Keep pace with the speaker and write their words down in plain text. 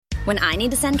When I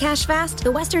need to send cash fast,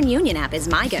 the Western Union app is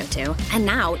my go-to. And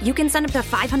now you can send up to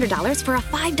 $500 for a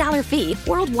 $5 fee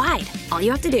worldwide. All you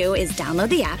have to do is download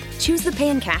the app, choose the Pay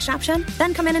in Cash option,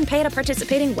 then come in and pay at a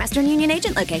participating Western Union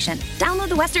agent location. Download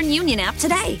the Western Union app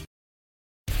today.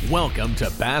 Welcome to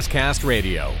Basscast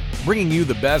Radio, bringing you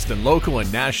the best in local and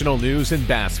national news in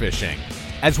bass fishing,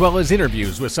 as well as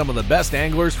interviews with some of the best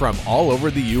anglers from all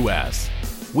over the U.S.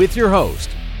 With your host,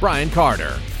 Brian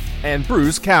Carter and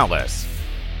Bruce Callis.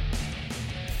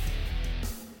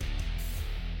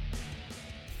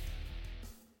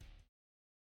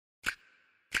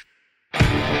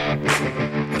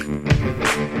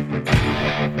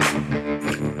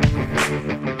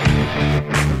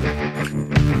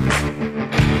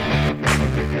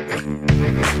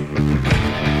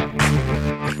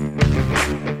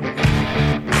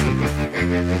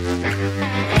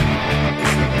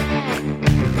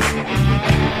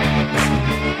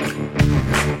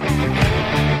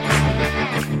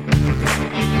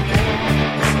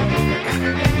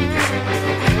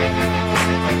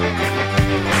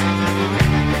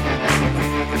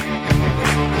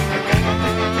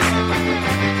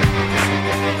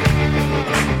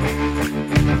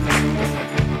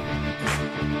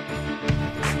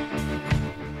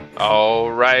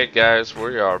 Alright guys,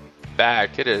 we are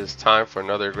back. It is time for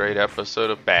another great episode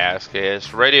of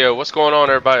Basscast Radio. What's going on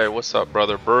everybody? What's up,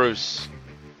 brother Bruce?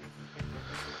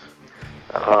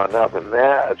 Nothing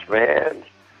much, man.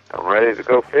 I'm ready to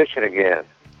go fishing again.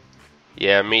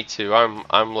 Yeah, me too.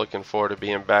 I'm looking forward to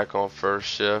being back on first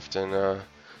shift and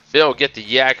Phil get the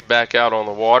yak back out on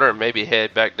the water and maybe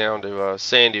head back down to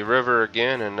Sandy River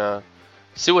again and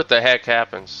see what the heck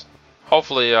happens.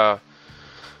 Hopefully,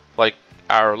 like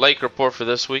our lake report for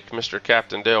this week, Mr.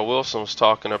 Captain Dale Wilson was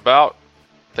talking about,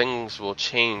 things will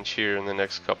change here in the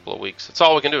next couple of weeks. That's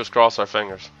all we can do is cross our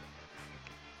fingers.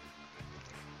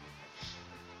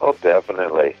 Oh,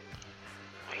 definitely.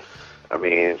 I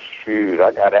mean, shoot,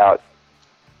 I got out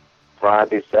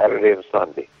Friday, Saturday, and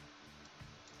Sunday.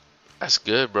 That's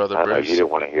good, brother Bruce. I know you didn't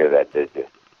want to hear that, did you?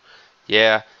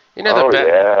 Yeah. You know,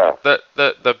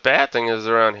 the bad thing is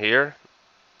around here,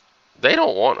 they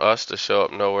don't want us to show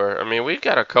up nowhere. I mean, we've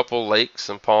got a couple lakes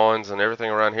and ponds and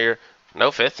everything around here. No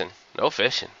fishing. No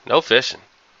fishing. No fishing.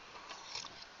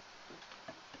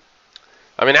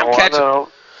 I mean,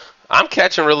 I'm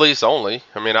catching release only.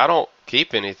 I mean, I don't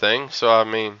keep anything. So I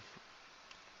mean,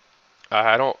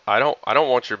 I don't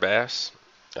want your bass.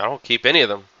 I don't keep any of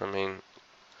them. I mean,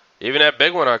 even that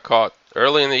big one I caught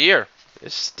early in the year,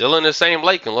 it's still in the same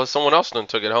lake unless someone else done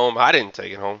took it home. I didn't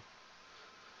take it home.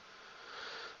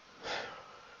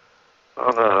 Oh,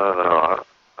 no.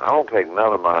 I don't take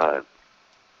none of mine.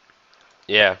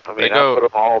 Yeah. I mean, I put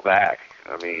them all back.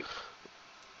 I mean,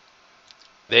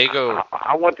 they go.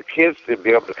 I want the kids to be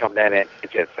able to come down and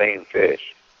catch that same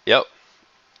fish. Yep.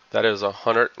 That is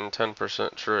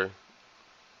 110% true.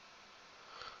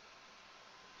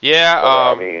 Yeah.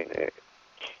 I mean,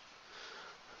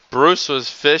 Bruce was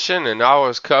fishing and I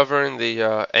was covering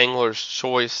the Angler's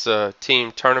Choice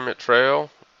Team Tournament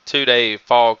Trail 2-day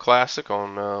fall classic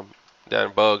on down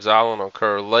in Bugs Island on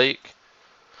Kerr Lake.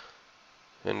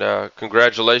 And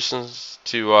congratulations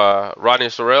to Rodney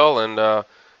Sorrell and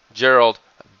Gerald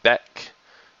Beck.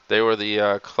 They were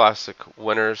the classic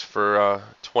winners for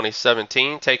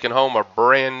 2017, taking home a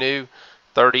brand new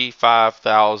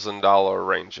 $35,000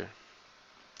 Ranger.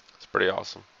 It's pretty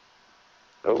awesome.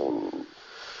 Oh.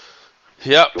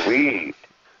 Yep. Sweet.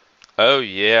 Oh,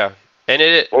 yeah.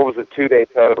 And what was the 2-day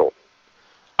total?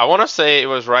 I want to say it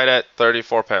was right at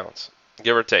 34 pounds,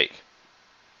 give or take.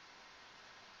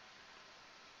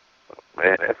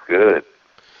 Man, that's good.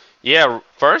 Yeah,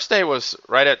 first day was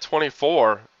right at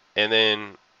 24, and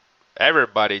then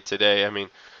everybody today. I mean,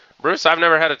 Bruce, I've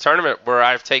never had a tournament where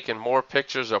I've taken more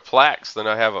pictures of plaques than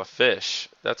I have of fish.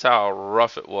 That's how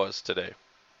rough it was today.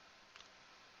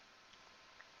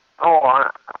 Oh,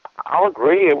 I'll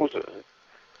agree.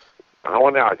 I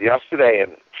went out yesterday,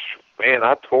 and, man,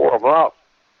 I tore them up.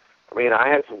 I mean, I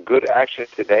had some good action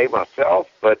today myself,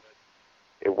 but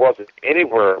it wasn't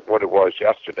anywhere what it was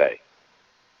yesterday.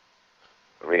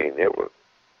 I mean, it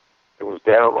was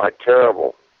downright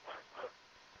terrible.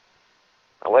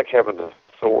 I like having a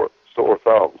sore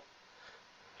thumb.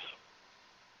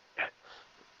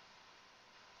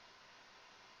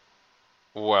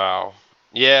 Wow.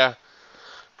 Yeah.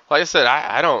 Like I said,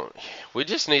 I don't. We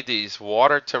just need these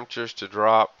water temperatures to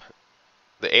drop,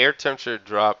 the air temperature to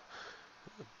drop,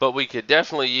 but we could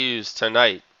definitely use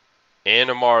tonight and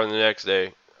tomorrow and the next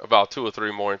day about 2 or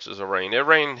 3 more inches of rain. It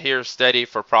rained here steady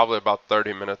for probably about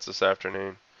 30 minutes this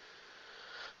afternoon.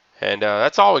 And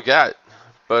that's all we got.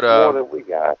 But more than we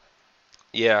got.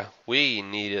 Yeah, we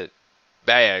need it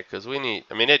bad because we need.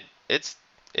 I mean, it's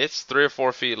 3 or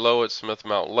 4 feet low at Smith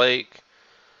Mountain Lake,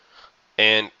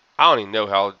 and I don't even know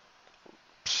how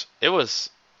it was.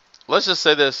 Let's just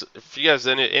say this: if you guys,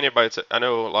 anybody, I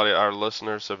know a lot of our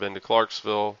listeners have been to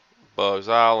Clarksville, Bugs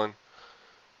Island,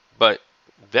 but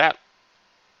that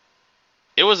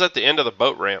it was at the end of the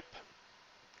boat ramp.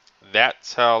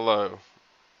 That's how low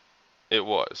it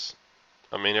was.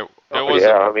 I mean, it was.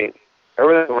 Yeah, I mean,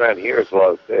 everything around here is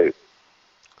low too.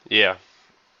 Yeah.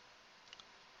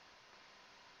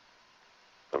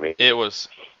 I mean, it was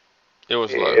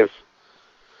low.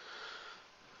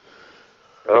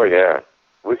 Oh yeah,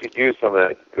 we could use some of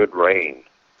that good rain.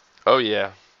 Oh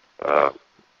yeah. I'm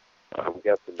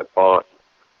guessing the pond,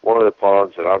 one of the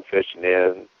ponds that I'm fishing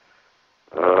in,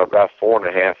 about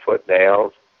 4.5 foot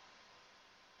down,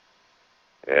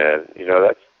 and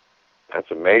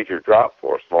that's a major drop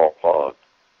for a small pond.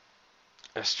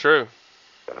 That's true.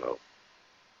 So,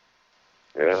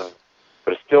 yeah,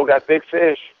 but it's still got big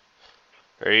fish.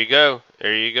 There you go.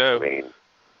 There you go. I mean,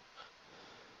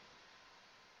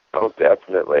 oh,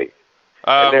 definitely.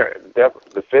 And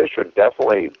the fish are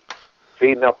definitely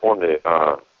feeding up on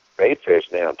the bait fish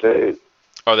now too.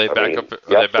 Are they back up? Are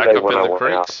they back up in the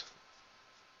creeks?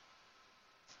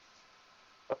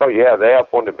 Oh yeah, they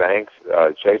up on the banks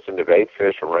chasing the bait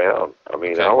fish around. I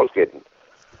mean, Okay. I was getting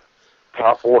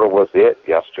top water was it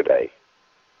yesterday.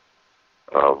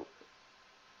 Well,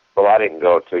 I didn't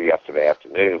go till yesterday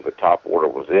afternoon, but top water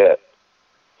was it.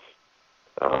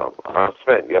 I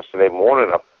spent yesterday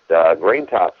morning up Green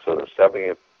Tops for the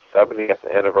 70th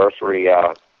anniversary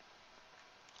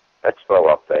expo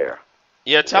up there.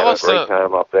 Yeah, tell us. Great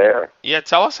time up there. Yeah,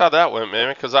 tell us how that went,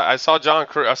 man. Because I saw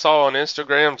I saw on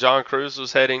Instagram John Cruz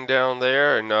was heading down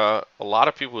there, and a lot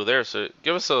of people were there. So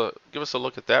give us a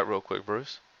look at that real quick,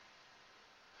 Bruce.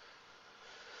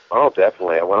 Oh,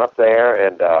 definitely. I went up there,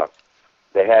 and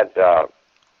they had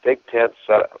big tents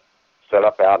set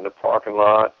up out in the parking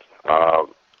lot. A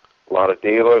lot of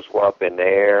dealers were up in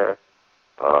there.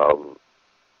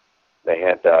 They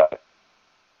had,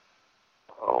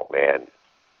 oh man,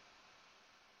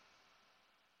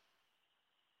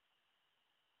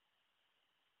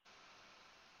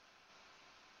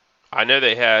 I know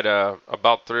they had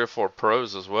about 3 or 4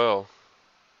 pros as well.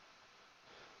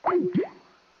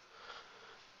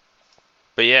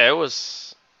 But yeah, it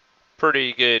was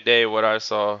pretty good day what I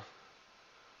saw.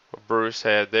 What Bruce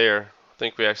had there. I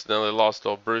think we accidentally lost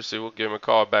old Brucey. We'll give him a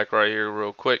call back right here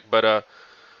real quick. But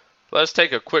let's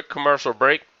take a quick commercial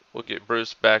break. We'll get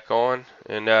Bruce back on.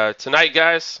 And tonight,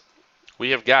 guys,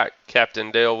 we have got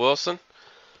Captain Dale Wilson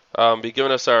be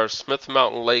giving us our Smith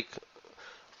Mountain Lake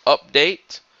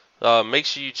update. Make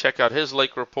sure you check out his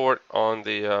lake report on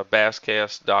the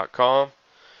basscast.com.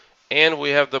 And we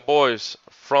have the boys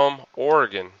from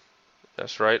Oregon.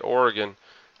 That's right, Oregon.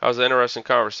 That was an interesting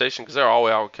conversation because they're all the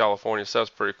way out in California, so that's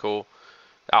pretty cool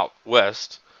out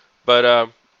west.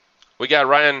 But we got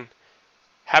Ryan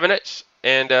Habenicht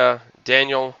and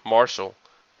Daniel Marshall.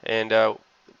 And that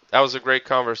was a great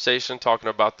conversation talking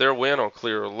about their win on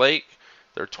Clear Lake,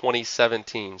 their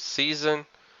 2017 season,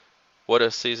 what a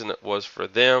season it was for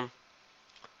them.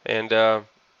 And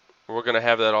we're going to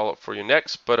have that all up for you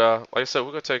next. But like I said,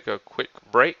 we're going to take a quick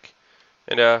break,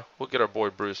 and we'll get our boy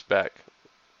Bruce back.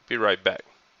 Be right back.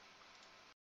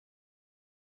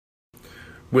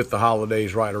 With the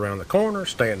holidays right around the corner,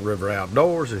 Stanton River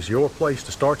Outdoors is your place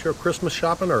to start your Christmas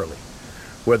shopping early.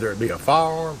 Whether it be a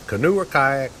firearm, canoe or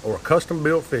kayak, or a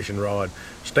custom-built fishing rod,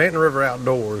 Stanton River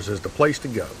Outdoors is the place to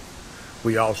go.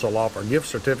 We also offer gift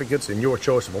certificates in your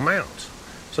choice of amounts.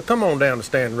 So come on down to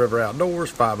Stanton River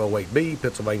Outdoors, 508B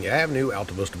Pennsylvania Avenue,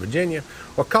 Alta Vista, Virginia,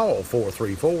 or call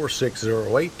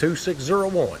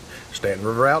 434-608-2601. Stanton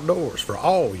River Outdoors for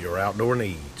all your outdoor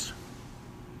needs.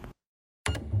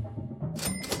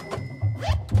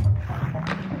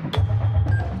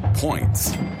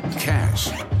 Points, cash,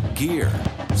 gear,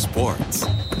 sports.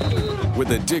 With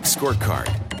a Dick's Scorecard,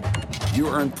 you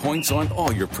earn points on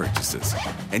all your purchases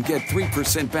and get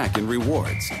 3% back in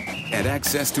rewards and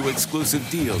access to exclusive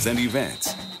deals and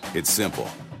events. It's simple.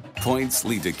 Points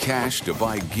lead to cash to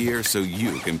buy gear so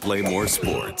you can play more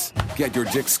sports. Get your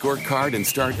Dick's Scorecard and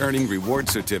start earning reward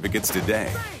certificates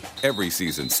today. Every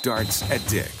season starts at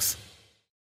Dick's.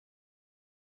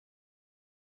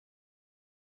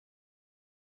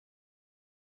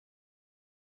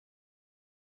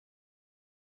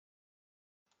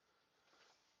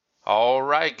 All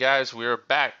right, guys, we are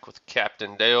back with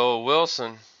Captain Dale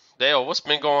Wilson. Dale, what's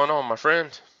been going on, my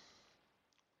friend?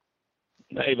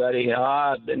 Hey, buddy.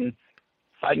 I've been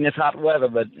fighting this hot weather,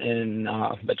 but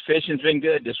fishing's been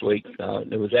good this week.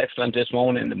 It was excellent this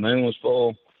morning. The moon was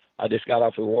full. I just got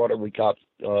off the water. We caught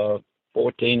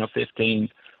 14 or 15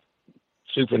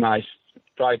 super nice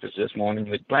stripers this morning.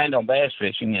 We planned on bass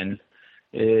fishing, and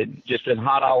it just been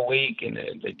hot all week, and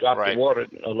they dropped the water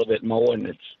a little bit more, and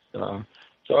it's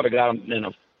sort of got them in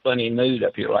a funny mood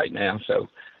up here right now. So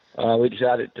we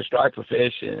decided to striper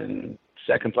fish, and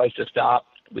second place to stop.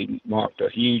 We marked a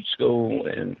huge school,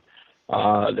 and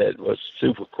that was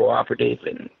super cooperative,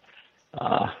 and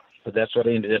but that's what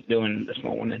I ended up doing this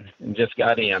morning and just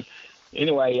got in.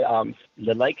 Anyway,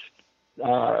 the lake's,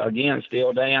 again,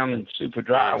 still down and super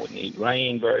dry. We need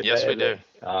rain very badly. Yes, we do.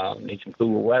 Need some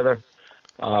cooler weather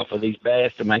for these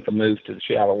bass to make a move to the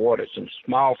shallow water. Some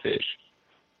small fish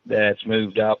that's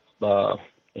moved up, and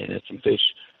it's some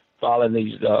fish following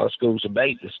these schools of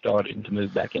bait that's starting to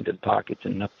move back into the pockets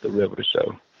and up the river.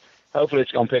 So hopefully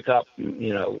it's going to pick up,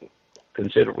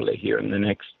 considerably here in the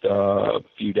next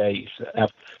few days. I'm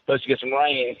supposed to get some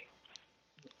rain.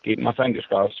 Keep my fingers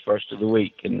crossed first of the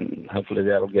week, and hopefully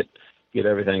that'll get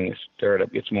everything stirred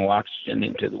up, get some more oxygen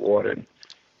into the water, and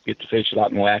get the fish a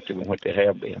lot more active than what they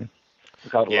have been. We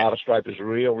caught a lot of stripers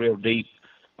real deep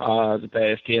the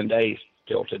past 10 days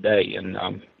till today,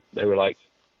 and they were like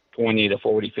 20 to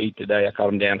 40 feet today. I caught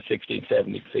them down to 60 and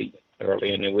 70 feet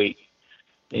early in the week.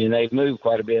 And they've moved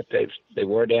quite a bit. They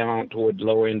were down toward the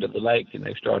lower end of the lake, and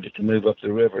they've started to move up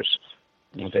the rivers.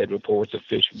 We've had reports of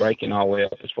fish breaking all the way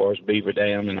up as far as Beaver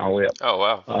Dam and all the way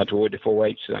up toward the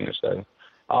 4-H Center. So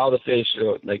all the fish,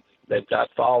 they've got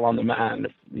fall on the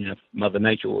mind if Mother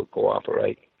Nature will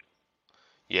cooperate.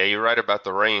 Yeah, you're right about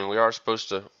the rain. We are supposed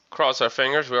to cross our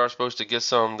fingers. We are supposed to get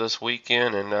some this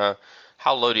weekend. And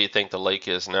how low do you think the lake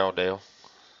is now, Dale?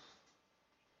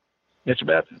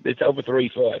 It's over 3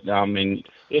 foot. I mean,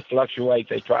 it fluctuates.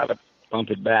 They try to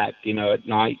pump it back, at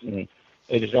night, and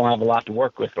they just don't have a lot to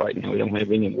work with right now. We don't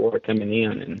have any water coming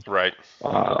in, and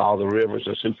all the rivers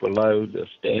are super low. The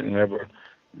Stanton River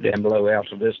down below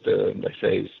Alta Vista, they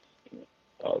say,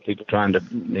 people trying to,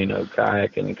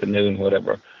 kayak and canoe and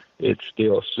whatever, it's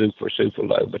still super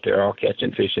low, but they're all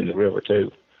catching fish in the river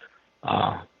too.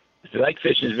 The lake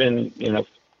fishing has been,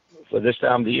 for this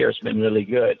time of the year, it's been really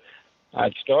good.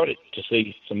 I'd started to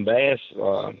see some bass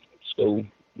school,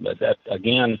 but that,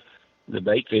 again, the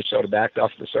bait fish sort of backed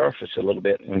off the surface a little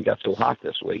bit when it got so hot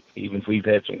this week. Even if we've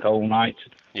had some cold nights,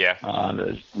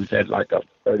 we've had like a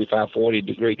 35, 40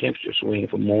 degree temperature swing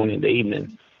from morning to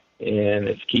evening, and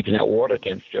it's keeping that water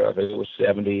temperature up. It was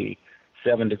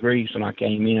 77 degrees when I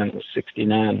came in. It was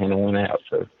 69 when I went out.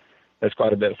 So that's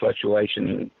quite a bit of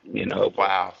fluctuation,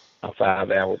 wow, a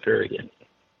 5-hour period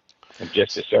of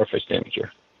just the surface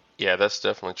temperature. Yeah, that's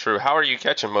definitely true. How are you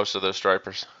catching most of those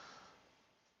stripers?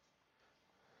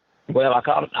 Well,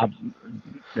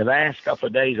 the last couple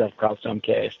of days I've caught some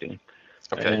casting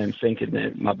and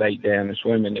sinking my bait down and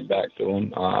swimming it back to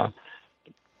them.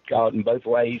 Caught them both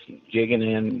ways, jigging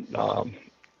and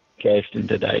casting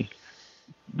today.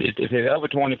 If they're over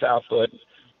 25 foot,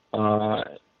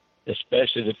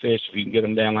 especially the fish, if you can get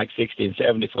them down like 60 and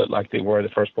 70 foot like they were the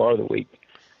first part of the week,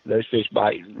 those fish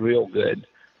bite real good.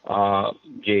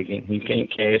 Jigging. You can't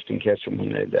cast and catch them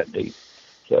when they're that deep.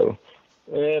 So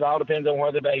it all depends on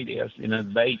where the bait is. The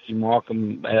bait, you mark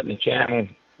them out in the channel.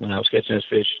 When I was catching this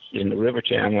fish in the river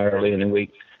channel early in the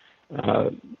week,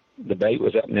 the bait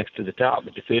was up next to the top,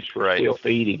 but the fish were still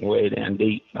feeding way down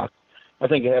deep. I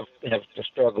think I have to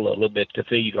struggle a little bit to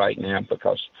feed right now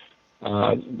because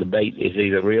the bait is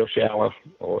either real shallow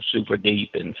or super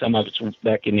deep, and some of it's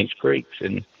back in these creeks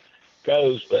and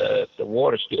goes, but the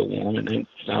water's still warm and there's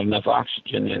not enough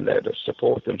oxygen in there to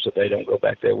support them so they don't go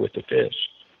back there with the fish.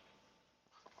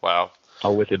 Wow.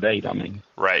 Or with the bait, I mean.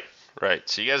 Right.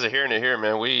 So you guys are hearing it here,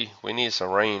 man. We need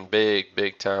some rain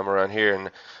big time around here.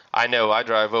 And I know I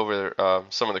drive over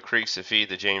some of the creeks to feed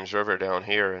the James River down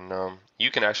here, and you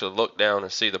can actually look down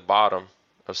and see the bottom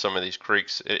of some of these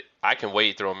creeks. I can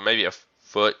wade through them maybe a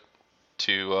foot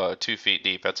to 2 feet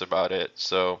deep. That's about it.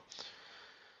 So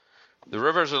the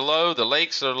rivers are low, the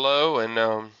lakes are low,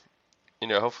 and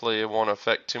hopefully it won't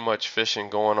affect too much fishing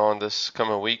going on this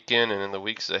coming weekend and in the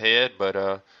weeks ahead. But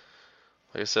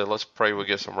like I said, let's pray we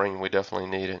get some rain. We definitely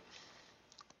need it.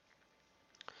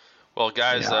 Well,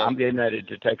 guys, I'm getting ready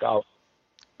to take off.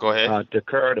 Go ahead. To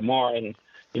Kerr tomorrow, and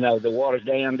the water's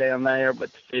down there,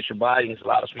 but the fish are biting. It's a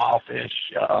lot of small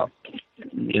fish,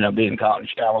 being caught in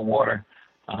shallow water.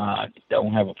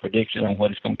 Don't have a prediction on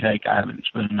what it's going to take. I haven't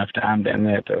spent enough time down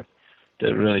there to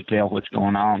really tell what's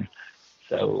going on.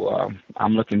 So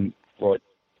I'm looking for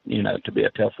it, to be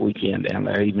a tough weekend down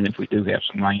there, even if we do have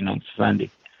some rain on Sunday.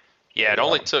 Yeah,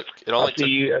 I'll see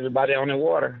you, everybody on the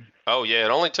water. Oh yeah, it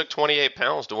only took 28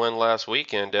 pounds to win last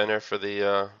weekend down there for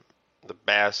the the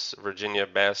Bass Virginia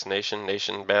Bass Nation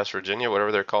Bass Virginia,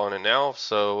 whatever they're calling it now.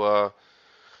 So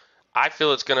I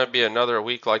feel it's going to be another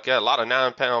week like that. A lot of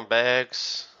 9-pound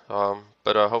bags,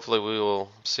 but hopefully we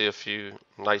will see a few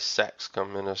nice sacks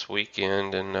come in this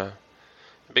weekend and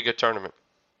be a good tournament.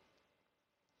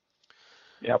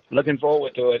 Yep, looking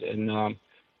forward to it. And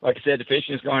like I said, the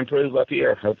fishing is going to improve up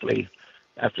here. Hopefully,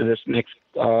 after this next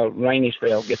rainy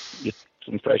spell, get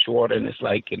some fresh water in this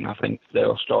lake, and I think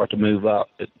they'll start to move up.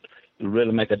 It will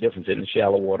really make a difference in the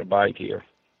shallow water bite here.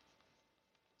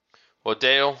 Well,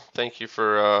 Dale, thank you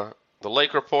for the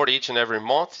Lake Report each and every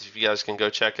month. If you guys can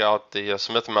go check out the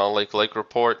Smith Mountain Lake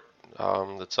Report,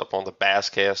 that's up on the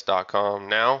basscast.com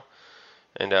now,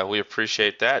 and we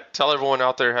appreciate that. Tell everyone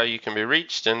out there how you can be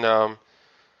reached, and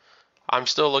I'm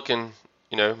still looking,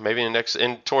 maybe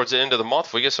towards the end of the month,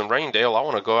 if we get some rain, Dale, I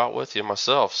want to go out with you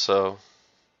myself. So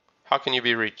how can you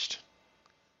be reached?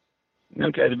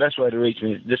 Okay, the best way to reach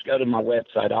me is just go to my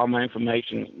website. All my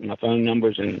information, my phone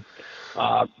numbers, and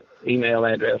email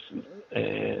address,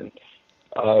 and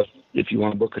if you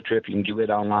want to book a trip, you can do it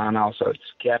online also.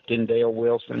 It's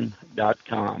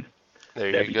CaptainDaleWilson.com.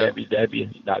 There you go.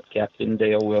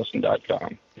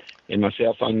 www.CaptainDaleWilson.com. And my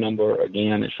cell phone number,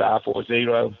 again, is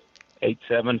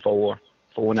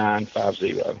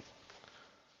 540-874-4950.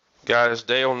 Guys,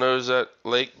 Dale knows that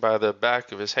lake by the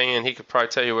back of his hand. He could probably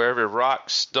tell you where every rock,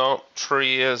 stump,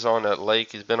 tree is on that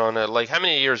lake. He's been on that lake. How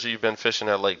many years have you been fishing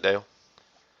that lake, Dale?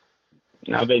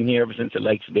 I've been here ever since the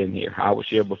lake's been here. I was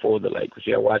here before the lake was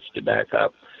here. I watched it back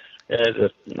up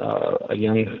as a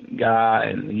young guy,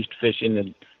 and used to fish in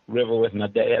the river with my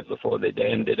dad before they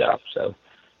dammed it up. So,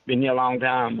 been here a long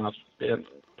time. I've spent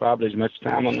probably as much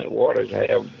time on the water as I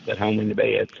have at home in the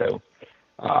bed. So,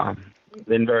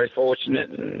 been very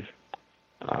fortunate, and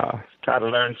try to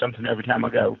learn something every time I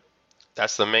go.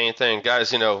 That's the main thing.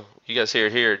 Guys, you guys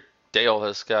here, Dale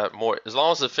has got more. As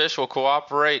long as the fish will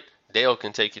cooperate, Dale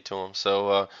can take you to him.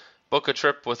 So book a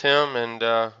trip with him and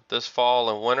this fall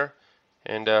and winter.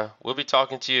 And we'll be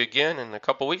talking to you again in a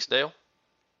couple weeks, Dale.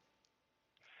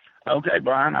 Okay,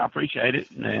 Brian, I appreciate it.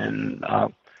 And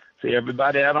see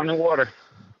everybody out on the water.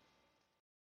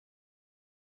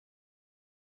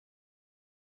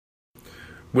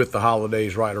 With the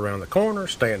holidays right around the corner,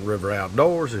 Stanton River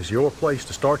Outdoors is your place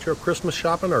to start your Christmas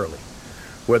shopping early.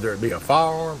 Whether it be a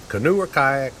firearm, canoe or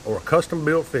kayak, or a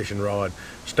custom-built fishing rod,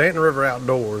 Stanton River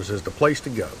Outdoors is the place to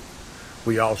go.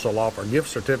 We also offer gift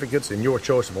certificates in your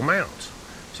choice of amounts.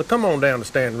 So come on down to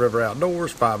Stanton River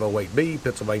Outdoors, 508B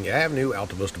Pennsylvania Avenue,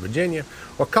 Alta Vista, Virginia,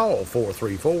 or call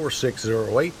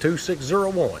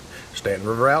 434-608-2601. Stanton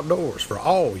River Outdoors for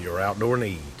all your outdoor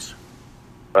needs.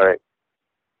 All right.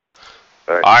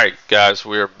 All right, guys,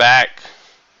 we're back.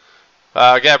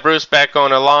 I got Bruce back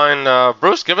on the line.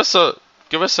 Bruce, give us a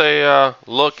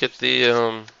look at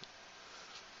the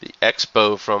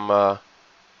expo from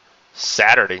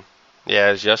Saturday. Yeah,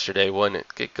 it was yesterday, wasn't it?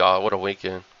 Good God, what a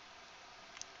weekend.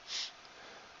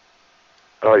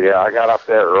 Oh, yeah, I got up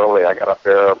there early. I got up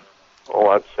there,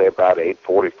 I'd say about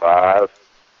 8:45.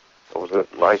 There was a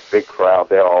nice big crowd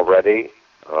there already.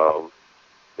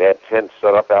 They had tents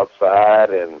set up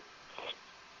outside, and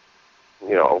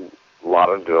a lot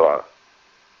of the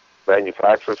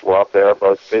manufacturers were up there,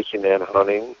 both fishing and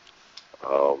hunting.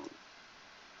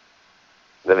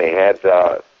 Then they had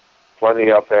plenty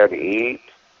up there to eat.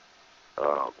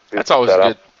 That's always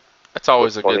good. That's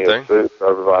always a good thing. Food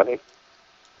for everybody.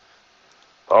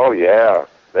 Oh yeah.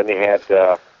 Then they had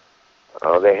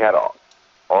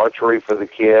archery for the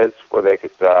kids where they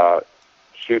could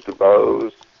shoot the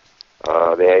bows.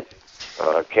 They had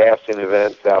casting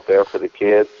events out there for the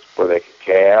kids where they could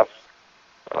cast.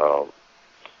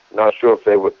 Not sure if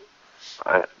they would.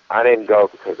 I didn't go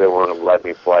because they weren't going to let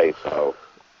me play, so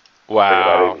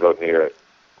I didn't go near it.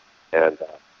 And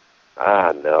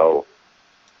I know.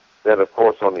 Then, of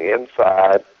course, on the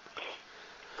inside,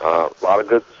 a lot of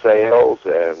good sales,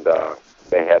 and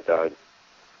they had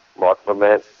Mark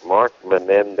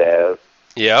Menendez.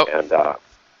 Yep. And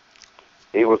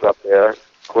he was up there,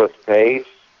 Cliff Pace,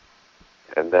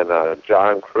 and then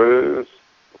John Cruz.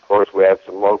 Of course, we had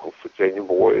some local Virginia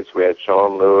boys. We had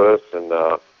Sean Lewis and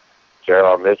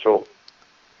J.R. Mitchell.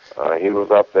 He was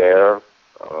up there.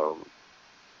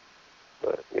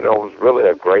 But, it was really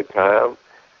a great time.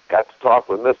 Got to talk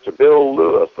with Mr. Bill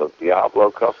Lewis of Diablo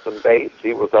Custom Baits.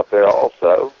 He was up there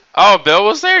also. Oh, Bill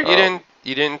was there? You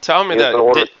didn't tell me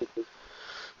that.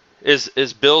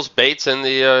 Is Bill's baits in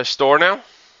the store now?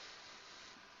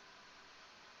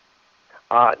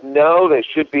 No, they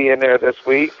should be in there this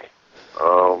week.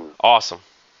 Awesome.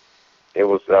 It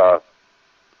was,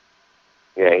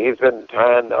 he's been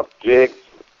tying up jigs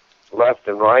left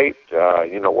and right,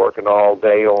 working all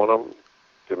day on them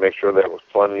to make sure there was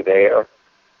plenty there.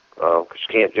 Because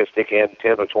you can't just stick in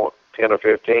 10 or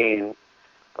 15. You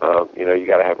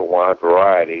got to have a wide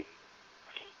variety.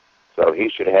 So he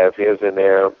should have his in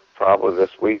there probably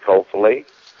this week, hopefully.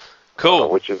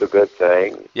 Cool. Which is a good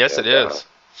thing. Yes, it is.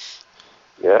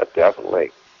 Yeah,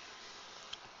 definitely.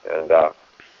 And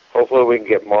hopefully we can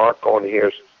get Mark on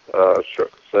here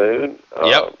soon.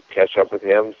 Yep. Catch up with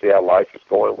him, see how life is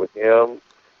going with him.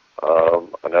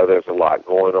 I know there's a lot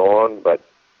going on, but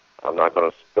I'm not going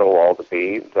to spill all the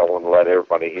beans. I want to let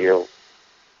everybody hear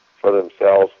for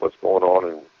themselves what's going on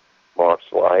in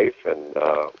Mark's life and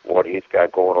what he's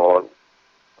got going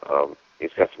on.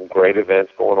 He's got some great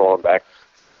events going on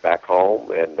back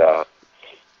home, and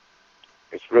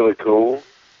it's really cool.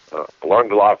 I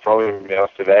learned a lot from him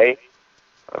yesterday.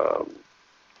 Of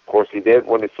course, he did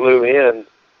when he flew in.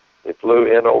 He flew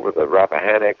in over the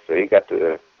Rappahannock, so he got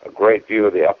a great view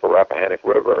of the upper Rappahannock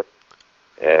River,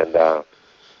 and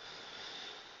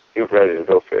he was ready to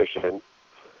go fishing.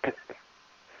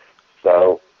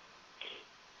 So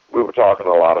we were talking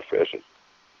a lot of fishing.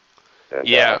 And,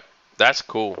 yeah, that's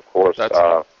cool. Of course,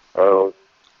 our own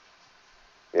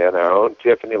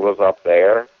Tiffany was up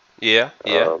there. Yeah.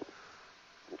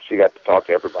 She got to talk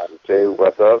to everybody too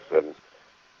with us, and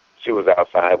she was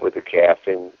outside with the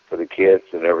casting for the kids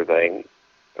and everything.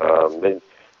 Then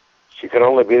she could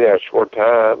only be there a short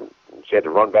time. She had to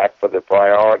run back for the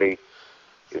priority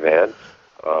event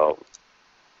for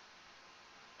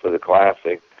the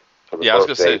classic for the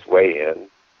first day's weigh-in.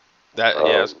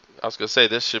 I was gonna say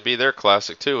this should be their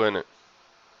classic too, isn't it?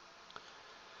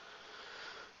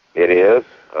 It is.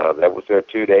 That was their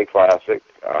 2-day classic.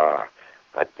 I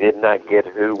did not get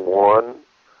who won.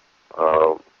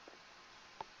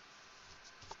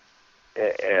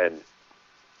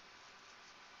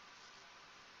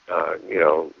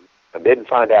 I didn't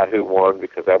find out who won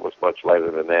because that was much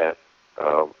later than that.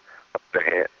 I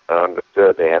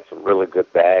understood they had some really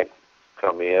good bags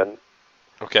come in.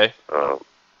 Okay. So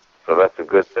that's a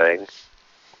good thing.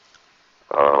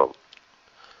 I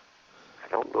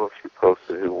don't know if you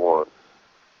posted who won.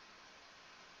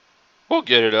 We'll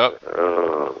get it up.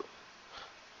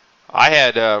 I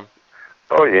had. Oh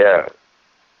yeah.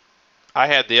 I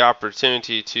had the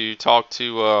opportunity to talk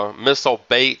to Missile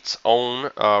Bait's own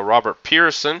Robert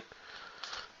Pearson.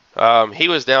 He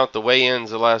was down at the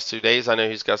weigh-ins the last 2 days. I know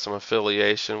he's got some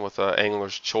affiliation with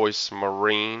Angler's Choice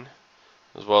Marine,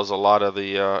 as well as a lot of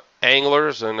the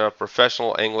anglers and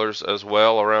professional anglers as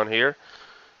well around here.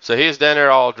 So he's down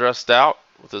there all dressed out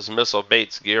with his Missile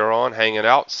Baits gear on, hanging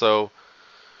out. So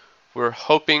we're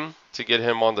hoping to get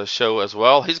him on the show as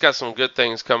well. He's got some good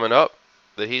things coming up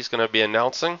that he's going to be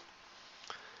announcing.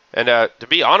 And to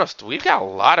be honest, we've got a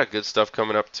lot of good stuff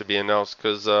coming up to be announced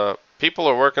because people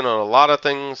are working on a lot of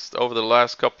things over the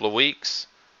last couple of weeks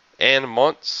and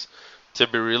months to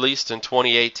be released in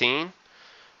 2018.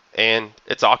 And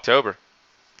it's October.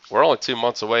 We're only 2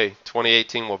 months away.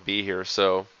 2018 will be here.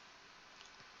 So,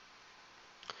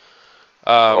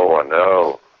 oh, I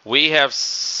know. We have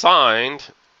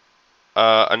signed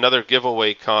another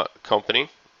giveaway company.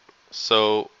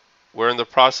 So we're in the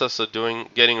process of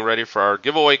getting ready for our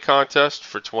giveaway contest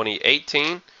for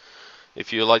 2018.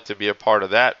 If you'd like to be a part of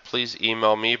that, please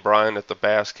email me,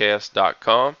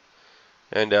 brian@thebasscast.com.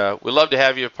 And we'd love to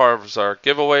have you a part of our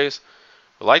giveaways.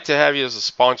 We'd like to have you as a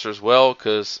sponsor as well,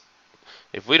 because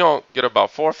if we don't get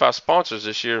about 4 or 5 sponsors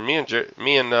this year, me and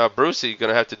Brucey are going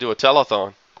to have to do a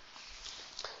telethon.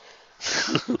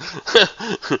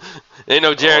 Ain't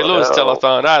no Jerry Lewis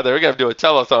telethon either. We're going to do a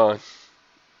telethon.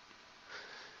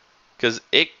 Because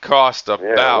it cost about...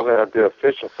 Yeah, we're going to do a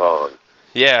fish-a-thon.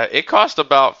 Yeah, it cost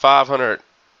about $500.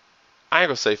 I ain't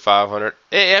going to say $500.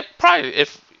 It probably,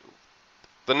 if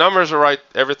the numbers are right,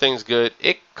 everything's good,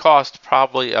 it cost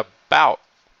probably about,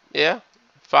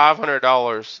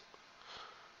 $500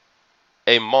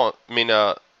 a month. I mean,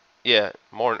 about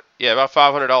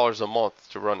 $500 a month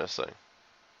to run this thing.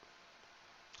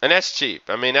 And that's cheap.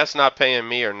 I mean, that's not paying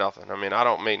me or nothing. I mean, I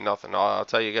don't make nothing. I'll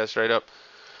tell you guys straight up.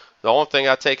 The only thing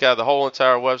I take out of the whole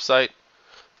entire website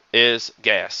is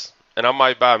gas. And I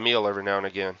might buy a meal every now and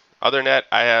again. Other than that,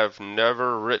 I have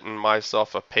never written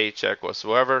myself a paycheck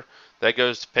whatsoever. That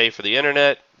goes to pay for the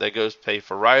internet. That goes to pay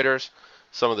for writers.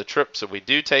 Some of the trips that we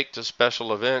do take to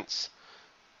special events.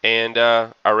 And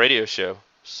our radio show.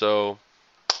 So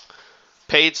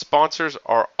paid sponsors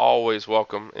are always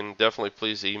welcome. And definitely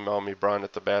please email me,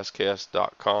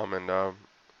 brian@thebasscast.com. And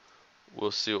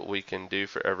we'll see what we can do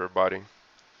for everybody.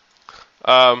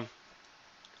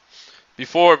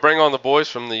 Before I bring on the boys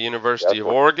from the University of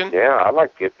Oregon. Yeah, I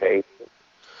like to get paid.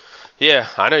 Yeah,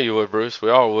 I know you would, Bruce. We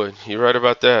all would. You're right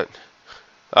about that.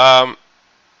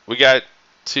 We got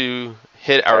to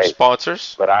hit our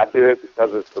sponsors. But I do it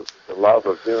because it's the love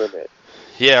of doing it.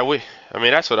 Yeah, I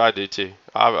mean, that's what I do too.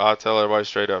 I'll tell everybody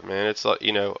straight up, man. It's like,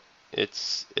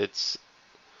 it's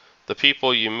the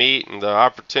people you meet and the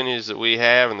opportunities that we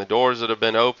have and the doors that have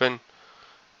been open.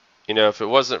 If it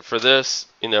wasn't for this,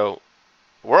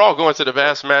 we're all going to the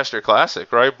Bassmaster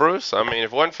Classic, right, Bruce? I mean,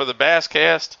 if it wasn't for the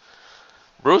Basscast,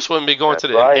 Bruce wouldn't be going to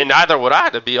the, right. and neither would I,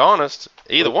 to be honest.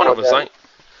 Either one of us ain't.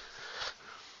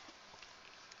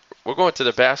 We're going to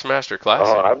the Bassmaster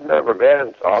Classic. Oh, I've never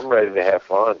been, so I'm ready to have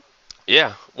fun.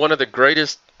 Yeah, one of the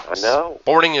greatest I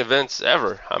sporting events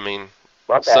ever. I mean,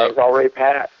 my bag's already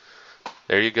packed.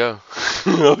 There you go.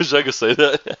 I wish I could say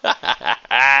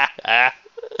that.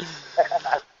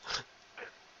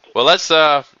 Well, let's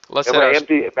and my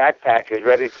empty backpack is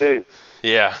ready too.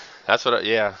 Yeah, that's what.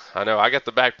 I know. I got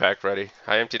the backpack ready.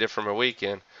 I emptied it from a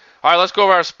weekend. All right, let's go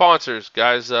over our sponsors,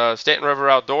 guys. Stanton River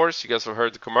Outdoors. You guys have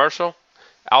heard the commercial.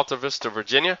 Alta Vista,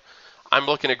 Virginia. I'm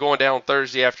looking at going down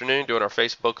Thursday afternoon, doing our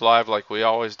Facebook Live like we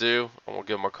always do. And we'll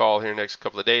give them a call here next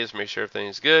couple of days, make sure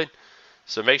everything's good.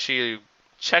 So make sure you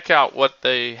check out what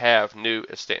they have new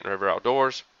at Stanton River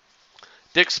Outdoors.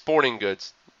 Dick's Sporting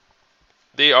Goods.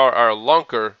 They are our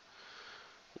Lunker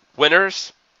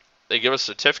winners. They give us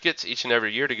certificates each and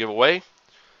every year to give away.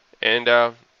 And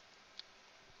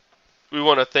we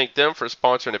want to thank them for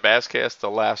sponsoring the Basscast the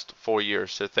last 4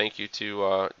 years. So thank you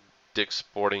to Dick's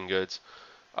Sporting Goods.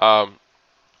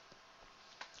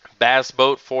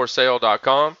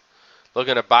 BassBoatForSale.com.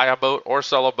 Looking to buy a boat or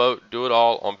sell a boat, do it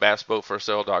all on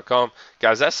BassBoatForSale.com.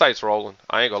 Guys, that site's rolling.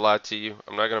 I ain't going to lie to you.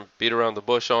 I'm not going to beat around the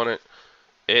bush on it.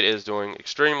 It is doing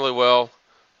extremely well.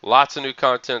 Lots of new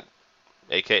content,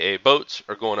 a.k.a. boats,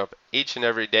 are going up each and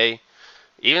every day.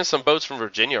 Even some boats from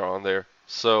Virginia are on there.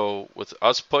 So with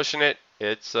us pushing it,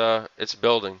 it's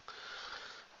building.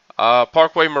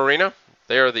 Parkway Marina,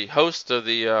 they are the host of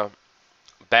the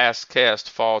Basscast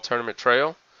Fall Tournament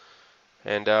Trail.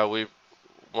 And we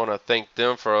want to thank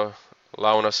them for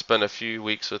allowing us to spend a few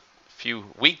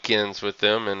weekends with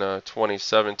them in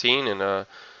 2017, and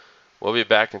we'll be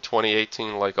back in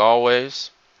 2018 like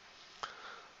always.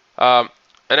 And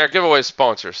our giveaway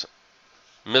sponsors: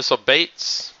 Missile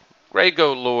Baits, Grey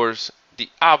Goat Lures,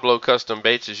 Diablo Custom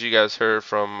Baits, as you guys heard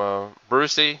from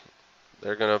Brucey.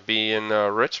 They're going to be in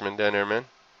Richmond down there, man.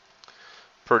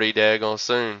 Pretty daggone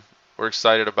soon. We're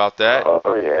excited about that.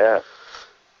 Oh, yeah.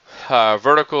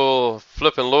 Vertical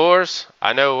Flipping Lures.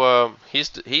 I know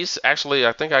he's actually,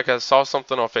 I think I saw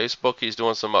something on Facebook. He's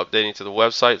doing some updating to the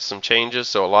website, some changes,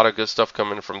 so a lot of good stuff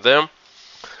coming from them.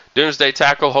 Doomsday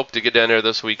Tackle, hope to get down there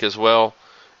this week as well.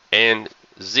 And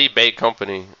Z Bait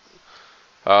Company.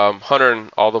 Hunter and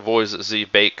all the boys at Z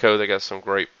Bait Co., they got some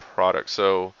great products.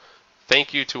 So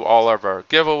thank you to all of our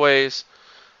giveaways.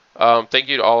 Thank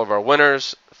you to all of our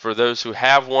winners. For those who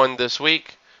have won this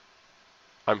week,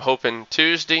 I'm hoping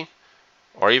Tuesday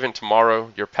or even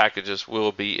tomorrow your packages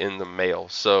will be in the mail.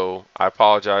 So I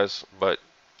apologize, but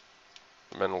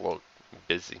I've been a little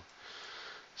busy.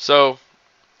 So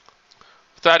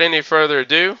without any further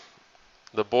ado,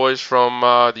 the boys from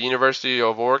the University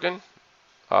of Oregon,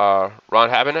 Ron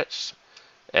Habenicht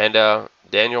and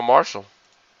Daniel Marshall.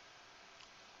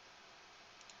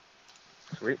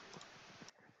 Sweet.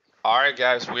 All right,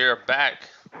 guys, we are back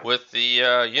with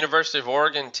the University of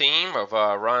Oregon team of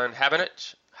Ron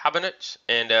Habenicht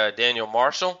and Daniel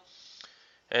Marshall.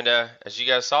 And as you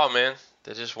guys saw, man,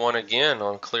 they just won again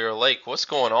on Clear Lake. What's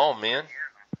going on, man?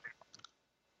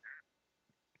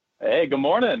 Hey, good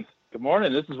morning. Good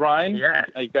morning. This is Ryan. Yeah.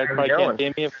 You guys probably can't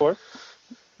hear me, of course.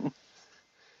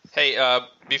 Hey,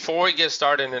 before we get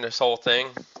started in this whole thing,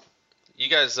 you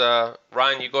guys,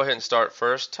 Ryan, you go ahead and start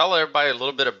first. Tell everybody a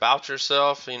little bit about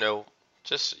yourself,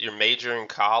 just your major in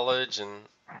college and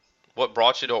what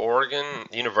brought you to Oregon,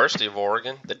 University of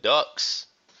Oregon, the Ducks.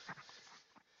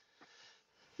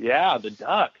 Yeah, the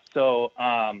Ducks. So,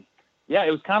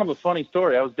 it was kind of a funny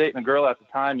story. I was dating a girl at the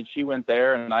time, and she went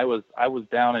there, and I was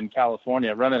down in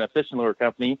California running a fishing lure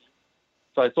company.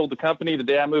 So I sold the company the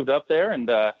day I moved up there, and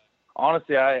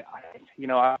honestly, I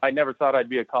never thought I'd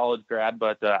be a college grad,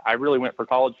 but I really went for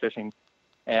college fishing,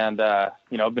 and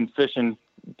I've been fishing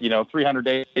 300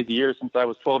 days a year since I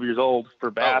was 12 years old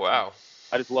for bass. Oh, wow.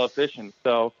 I just love fishing.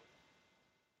 So,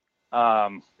 so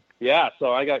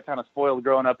I got kind of spoiled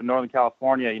growing up in Northern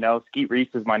California. Skeet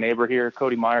Reese is my neighbor here.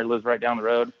 Cody Meyer lives right down the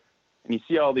road. And you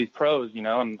see all these pros, and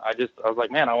I was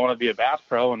like, man, I want to be a bass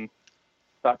pro, and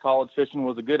thought college fishing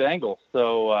was a good angle.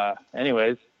 So,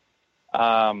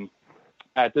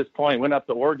 at this point, went up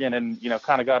to Oregon and,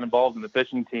 kind of got involved in the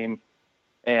fishing team.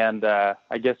 And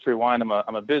I guess to rewind,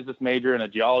 I'm a business major and a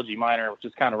geology minor, which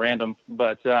is kind of random.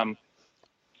 But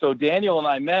so Daniel and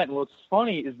I met, and what's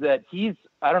funny is that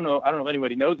I don't know if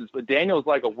anybody knows this, but Daniel's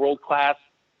like a world-class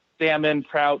salmon,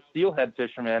 trout, steelhead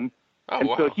fisherman. Oh, and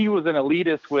wow. so he was an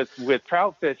elitist with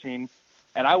trout fishing,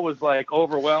 and I was like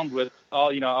overwhelmed with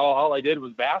all I did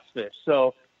was bass fish.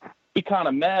 So we kind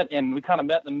of met, and we kind of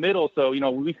met in the middle. So,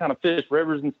 we kind of fished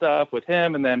rivers and stuff with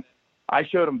him, and then I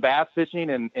showed him bass fishing,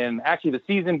 and actually the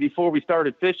season before we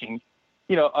started fishing,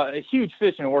 a huge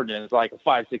fish in Oregon is like a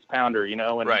 5-6 pounder,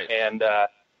 and, right. and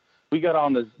we got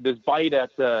on this bite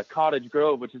at Cottage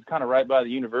Grove, which is kind of right by the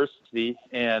university.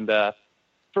 And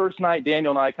first night,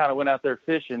 Daniel and I kind of went out there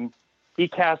fishing. He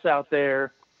casts out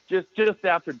there just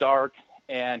after dark,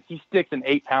 and he sticks an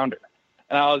 8-pounder.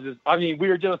 And we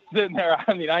were just sitting there.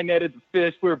 I netted the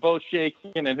fish. We were both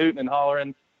shaking and hooting and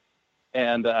hollering.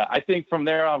 And I think from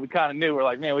there on, we kind of knew, we're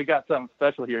like, man, we got something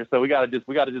special here. So we got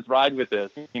to just ride with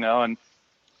this, And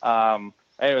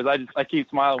anyways, I keep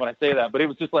smiling when I say that. But it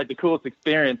was just like the coolest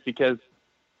experience because,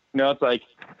 it's like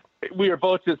we were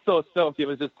both just so stoked. It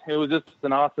was just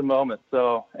an awesome moment.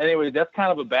 So anyway, that's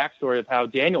kind of a backstory of how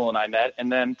Daniel and I met. And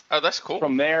then that's cool.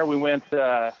 From there, we went.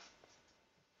 And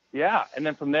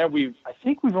then from there, we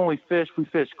fished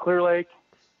Clear Lake.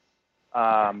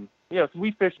 So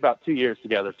we fished about 2 years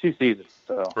together, 2 seasons.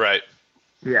 So right.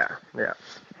 Yeah. All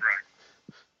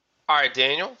right,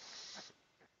 Daniel.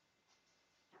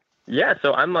 Yeah,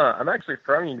 so I'm actually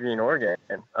from Eugene, Oregon.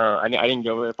 I didn't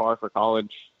go very far for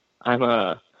college. I'm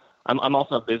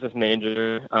also a business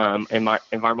major in my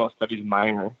environmental studies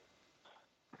minor.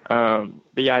 But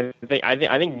yeah,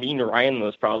 I think meeting Ryan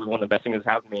was probably one of the best things that's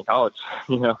happened to me in college.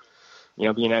 Being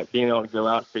able to go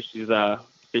out fish these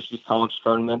college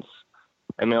tournaments.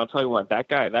 I mean, I'll tell you what, that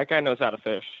guy knows how to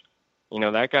fish.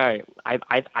 That guy.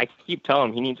 I keep telling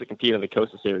him he needs to compete in the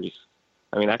Costa Series.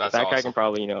 I mean, that awesome. Guy can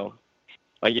probably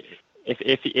like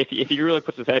if he really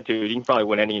puts his head to it, he can probably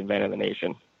win any event in the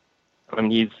nation. I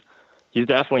mean, he's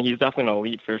definitely an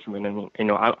elite fisherman, and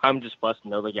I'm just blessed to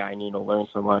know the guy. And learn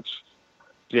so much.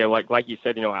 Yeah, like you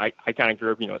said, I kind of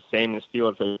grew up, salmon and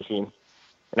steelhead fishing,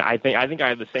 and I think I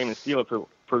have the salmon and steelhead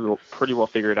pretty well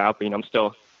figured out. But I'm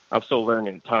still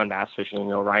learning a ton bass fishing.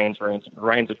 Ryan's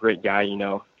a great guy.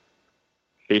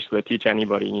 Basically teach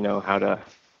anybody how to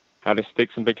stick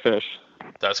some big fish.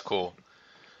 That's cool.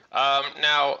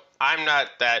 Now I'm not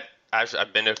that.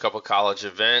 I've been to a couple college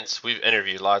events. We've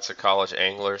interviewed lots of college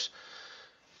anglers.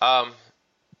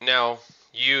 Now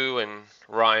you and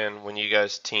Ryan, when you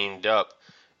guys teamed up.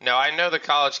 Now, I know the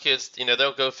college kids,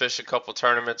 they'll go fish a couple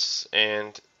tournaments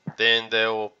and then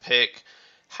they'll pick.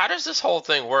 How does this whole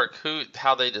thing work?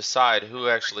 How they decide who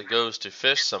actually goes to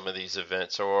fish some of these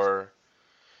events? Or,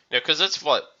 because it's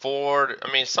what, 4,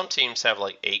 some teams have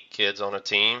like 8 kids on a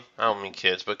team. I don't mean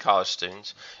kids, but college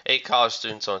students. 8 college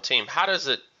students on a team.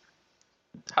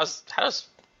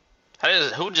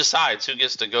 Who decides who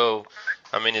gets to go?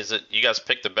 Is it you guys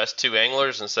pick the best 2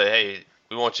 anglers and say, hey,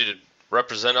 we want you to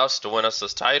represent us to win us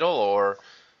this title, or?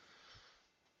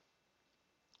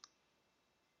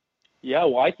 Yeah,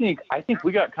 well, I think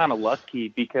we got kind of lucky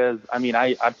because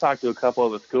I've talked to a couple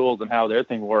of the schools and how their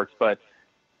thing works, but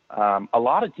a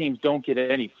lot of teams don't get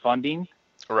any funding.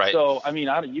 Right. So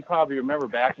you probably remember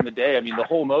back in the day. The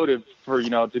whole motive for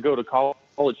to go to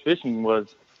college fishing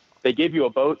was they gave you a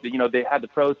boat. They had the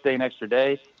pros stay an extra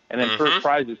day, and then first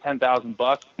prize is $10,000, and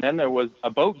then there was a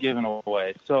boat given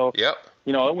away. So yep.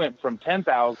 It went from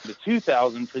 $10,000 to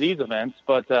 $2,000 for these events,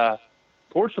 but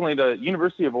fortunately, the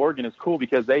University of Oregon is cool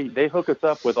because they hook us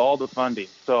up with all the funding.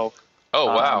 So, oh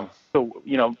wow. So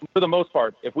for the most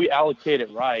part, if we allocate it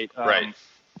right,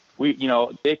 we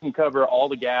they can cover all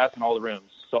the gas and all the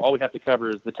rooms. So all we have to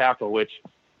cover is the tackle, which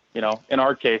in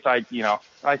our case, I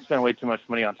spend way too much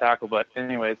money on tackle. But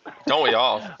anyways, don't we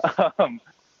all?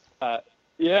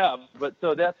 Yeah, but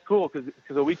so that's cool because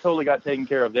we totally got taken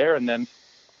care of there, and then.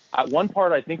 At one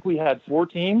part, I think we had 4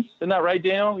 teams. Isn't that right,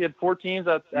 Daniel? We had 4 teams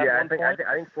at one point?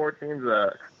 I think 4 teams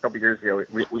a couple years ago.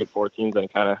 We had 4 teams,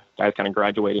 and guys kind of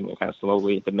graduated and kind of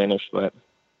slowly diminished. But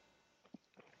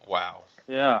wow.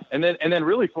 Yeah, and then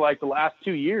really for like the last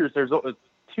 2 years, there's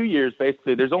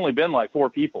basically. There's only been like 4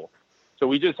 people, so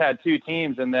we just had 2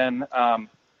 teams. And then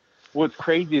what's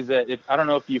crazy is that I don't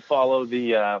know if you follow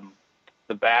the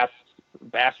bass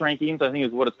rankings, I think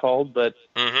is what it's called, but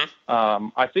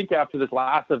I think after this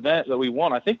last event that we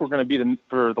won, I think we're going to be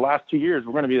for the last 2 years,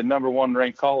 we're going to be the number 1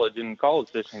 ranked college in college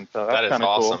fishing. So that's kind of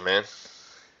awesome, cool. Man.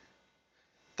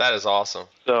 That is awesome.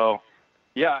 So,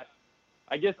 yeah,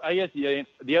 I guess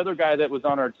the other guy that was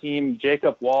on our team,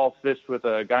 Jacob Wall, fished with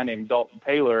a guy named Dalton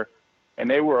Taylor,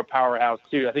 and they were a powerhouse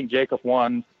too. I think Jacob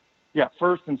won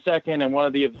first and second in one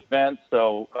of the events.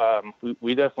 So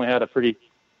we definitely had a pretty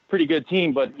good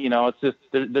team. But it's just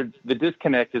the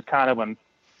disconnect is kind of when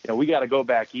we got to go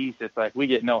back east. It's like we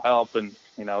get no help, and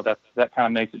that kind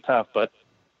of makes it tough. But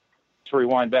to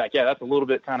rewind back, that's a little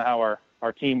bit kind of how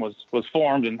our team was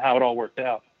formed and how it all worked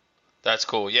out. That's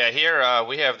cool. Yeah, here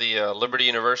we have the Liberty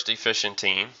University fishing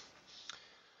team.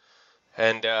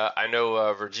 And I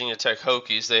know Virginia Tech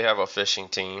Hokies, they have a fishing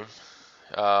team.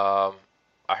 I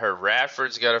heard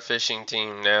Radford's got a fishing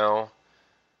team now.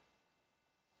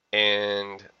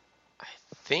 And I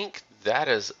think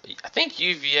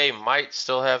UVA might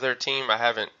still have their team. I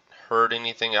haven't heard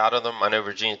anything out of them. I know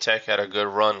Virginia Tech had a good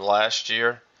run last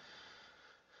year.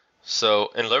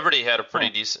 So, and Liberty had a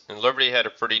pretty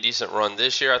decent run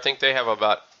this year. I think they have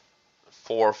about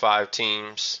 4 or 5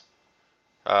 teams.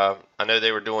 I know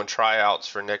they were doing tryouts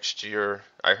for next year,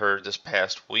 I heard this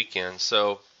past weekend.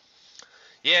 So,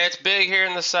 yeah, it's big here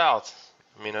in the South.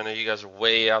 I mean, I know you guys are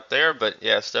way out there, but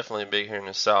yeah, it's definitely big here in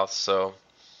the South. So,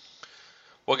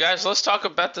 well, guys, let's talk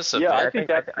about this event. Yeah, I think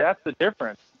that's the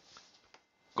difference.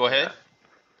 Go ahead.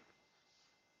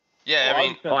 Yeah, I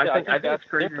think that's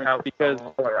crazy how because.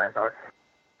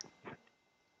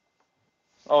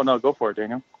 Oh no, go for it,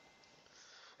 Daniel.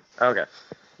 Okay.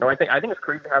 No, I think it's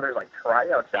crazy how there's like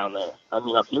tryouts down there. I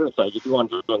mean, up here it's like if you want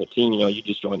to join the team, you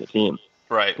just join the team.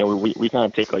 Right. We kind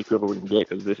of take like whoever we can get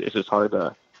because it's just hard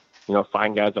to,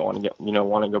 find guys that want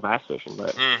to go bass fishing.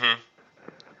 But. Mm-hmm.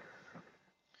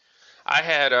 I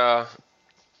had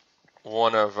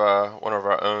one of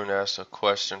our own asked a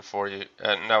question for you,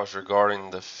 and that was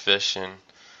regarding the fishing.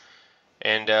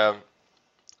 And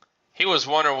he was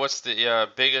wondering what's the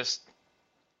biggest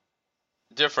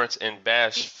difference in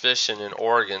bass fishing in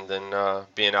Oregon than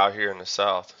being out here in the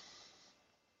South.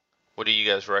 What do you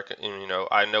guys reckon?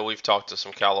 I know we've talked to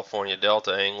some California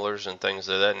Delta anglers and things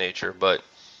of that nature, but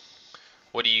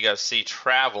what do you guys see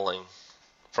traveling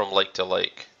from lake to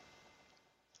lake?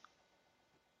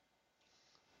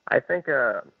 I think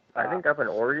up in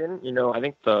Oregon, I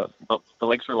think the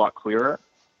lakes are a lot clearer,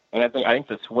 and I think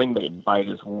the swing bite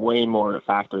is way more a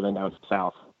factor than down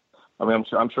south. I mean,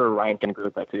 I'm sure Ryan can agree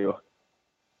with that too.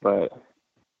 But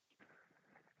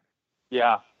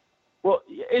yeah, well,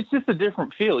 it's just a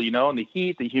different feel, and the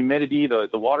heat, the humidity, the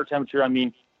water temperature. I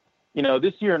mean,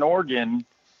 this year in Oregon,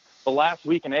 the last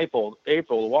week in April, the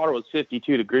water was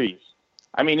 52 degrees.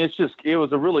 I mean, it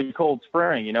was a really cold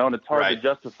spring, and it's hard to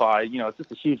justify, it's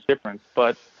just a huge difference.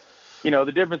 But,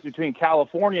 the difference between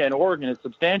California and Oregon is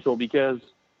substantial because,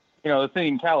 the thing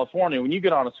in California, when you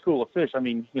get on a school of fish, I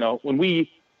mean, when we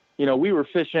were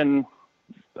fishing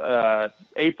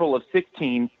April of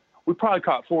 16, we probably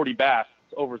caught 40 bass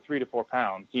over 3 to 4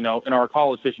 pounds, in our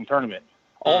college fishing tournament,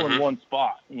 all in one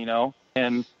spot,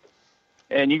 and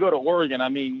you go to Oregon, I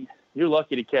mean, you're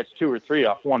lucky to catch 2 or 3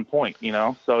 off one point,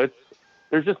 so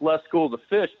there's just less schools of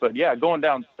fish. But yeah, going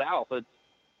down south, it's,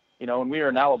 when we were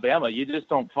in Alabama, you just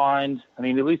don't find, I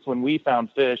mean, at least when we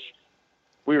found fish,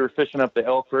 we were fishing up the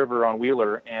Elk River on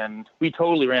Wheeler, and we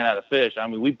totally ran out of fish. I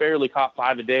mean, we barely caught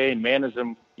 5 a day and managed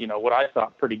them, what I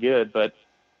thought pretty good. But,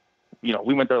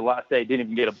 we went there the last day, didn't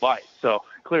even get a bite. So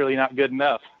clearly not good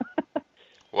enough.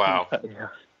 Wow. Yeah.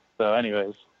 So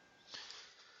anyways.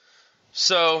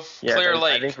 So, Clear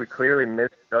Lake. I think we clearly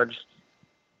misjudged.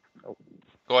 Oh.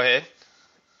 Go ahead.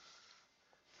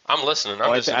 I'm listening.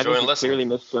 I'm just enjoying listening. Clearly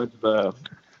misjudged the.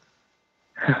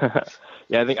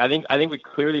 Yeah, I think we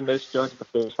clearly misjudged the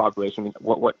fish population.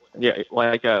 Like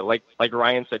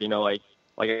Ryan said,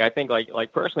 I think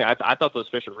personally, I thought those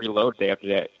fish would reload day after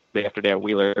day at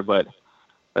Wheeler, but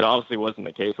that obviously wasn't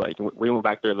the case. Like we went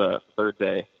back there the third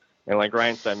day, and like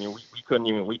Ryan said, I mean, we couldn't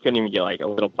even get like a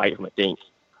little bite from a dink.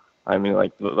 I mean,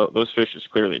 like those fish just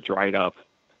clearly dried up,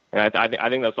 and I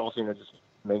think that's also just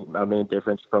a main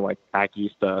difference from like back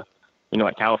east to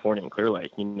like California and Clear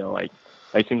Lake.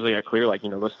 It seems like a Clear Lake,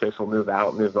 those fish will move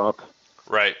out, move up.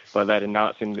 Right. But that did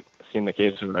not seem the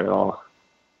case at all.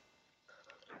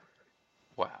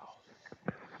 Wow.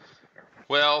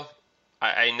 Well,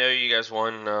 I know you guys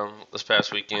won this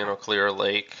past weekend on Clear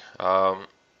Lake.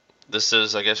 This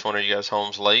is, I guess, one of you guys'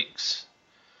 home's lakes.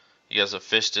 You guys have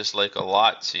fished this lake a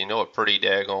lot, so you know it pretty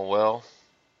daggone well.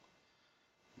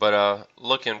 But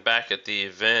looking back at the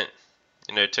event,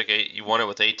 you won it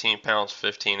with 18 pounds,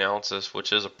 15 ounces,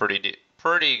 which is a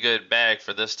pretty good bag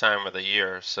for this time of the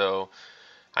year. So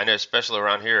I know, especially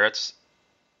around here,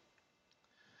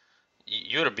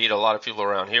 you would have beat a lot of people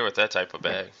around here with that type of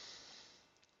bag.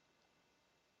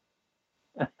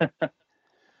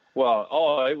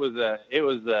 Well, it was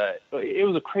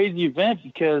a crazy event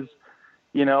because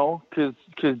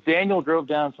Daniel drove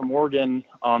down from Oregon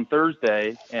on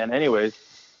Thursday, and anyways,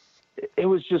 it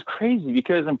was just crazy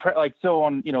because so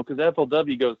on, because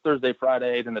FLW goes Thursday,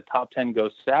 Friday, then the top 10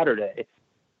 goes Saturday.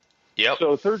 Yep.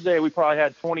 So Thursday we probably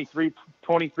had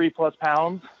 23 plus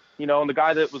pounds, and the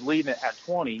guy that was leading it had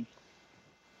 20.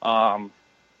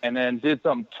 And then did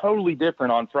something totally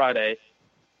different on Friday,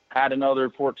 had another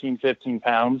 14, 15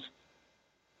 pounds.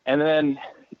 And then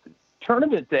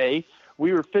tournament day,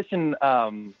 we were fishing,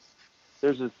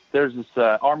 there's this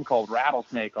arm called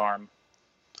rattlesnake arm.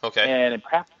 Okay. And in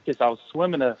practice, I was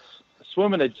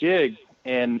swimming a jig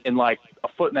in like a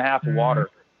foot and a half of water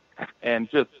and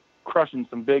just crushing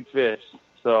some big fish.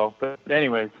 So, but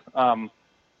anyways,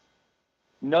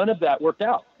 none of that worked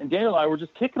out. And Daniel and I were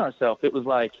just kicking ourselves. It was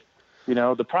like,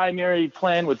 the primary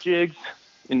plan with jigs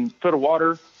in foot of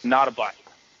water, not a bite.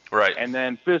 Right. And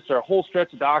then fished our whole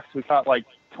stretch of docks. We caught like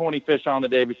 20 fish on the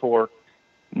day before,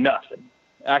 nothing.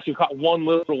 Actually caught one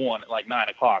little one at like 9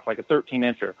 o'clock, like a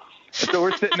 13-incher. And so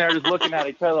we're sitting there just looking at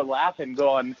each other, laughing,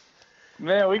 going,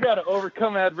 man, we got to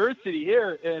overcome adversity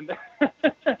here. And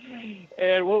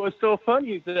and what was so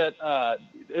funny is that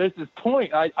there's this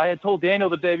point, I had told Daniel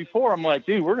the day before, I'm like,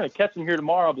 dude, we're going to catch him here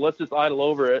tomorrow, but let's just idle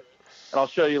over it. And I'll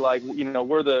show you, like,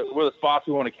 where the spots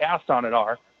we want to cast on it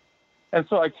are. And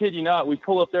so I kid you not, we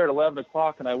pull up there at 11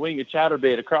 o'clock, and I wing a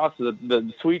chatterbait across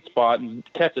the sweet spot and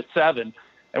catch a 7.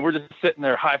 And we're just sitting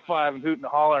there high-fiving, hooting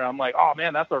and hollering. I'm like, oh,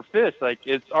 man, that's our fish. Like,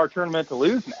 it's our tournament to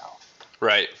lose now.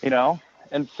 Right.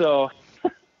 And so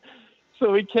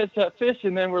we catch that fish,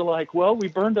 and then we're like, well, we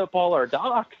burned up all our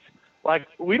docks. Like,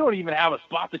 we don't even have a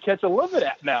spot to catch a limit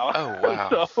at now. Oh,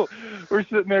 wow. So we're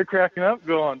sitting there cracking up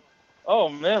going, oh,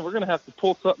 man, we're going to have to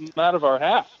pull something out of our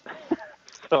hat.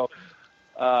 So,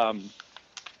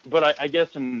 but I guess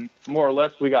more or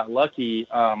less we got lucky.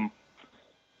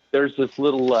 There's this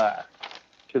little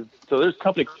so there's a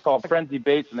company called Frenzy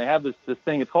Baits, and they have this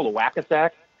thing. It's called a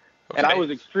whack-a-sack. Okay. And I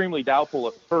was extremely doubtful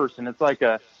at first, and it's like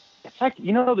the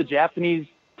Japanese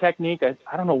technique. I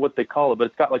don't know what they call it, but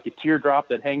it's got like a teardrop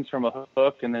that hangs from a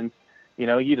hook, and then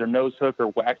you either nose hook or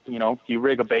whack. You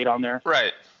rig a bait on there.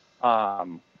 Right.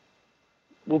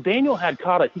 Well, Daniel had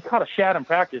caught a shad in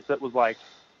practice that was like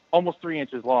almost 3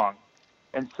 inches long,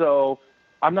 and so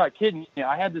I'm not kidding.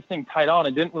 I had this thing tied on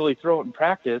and didn't really throw it in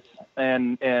practice,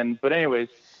 but anyways,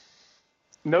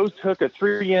 nose hook a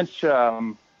 3-inch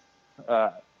the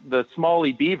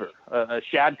smallie beaver, a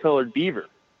shad-colored beaver.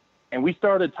 And we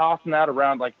started tossing that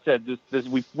around, like I said,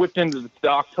 we whipped into the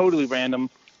dock totally random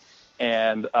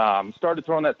and started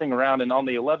throwing that thing around. And on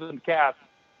the 11th cast,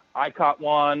 I caught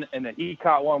one, and then he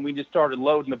caught one. We just started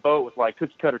loading the boat with like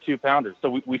cookie cutter 2-pounders.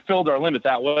 So we filled our limit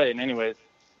that way. And anyways,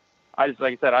 like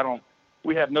I said,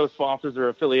 we have no sponsors or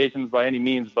affiliations by any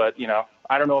means, but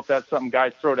I don't know if that's something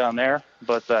guys throw down there,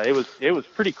 but it was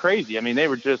pretty crazy. I mean, they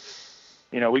were just,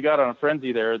 we got on a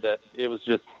frenzy there that it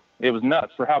was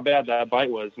nuts for how bad that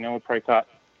bite was. We probably caught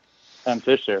 10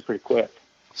 fish there pretty quick.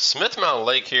 Smith Mountain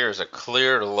Lake here is a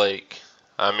clear lake.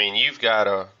 I mean, you've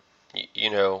got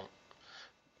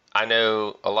I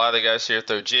know a lot of the guys here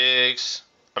throw jigs.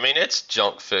 I mean, it's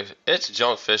junk fish. It's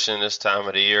junk fishing this time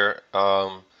of the year.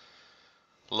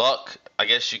 Luck, I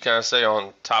guess you kind of say,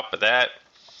 on top of that.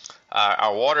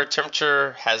 Our water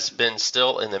temperature has been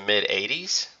still in the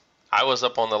mid-80s. I was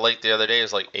up on the lake the other day. It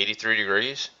was like 83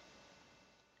 degrees.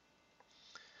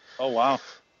 Oh, wow.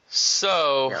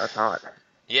 So, yeah, it's hot.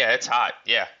 Yeah, it's hot.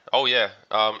 Yeah. Oh, yeah.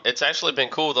 It's actually been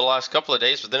cool the last couple of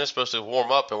days, but then it's supposed to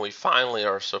warm up, and we finally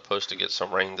are supposed to get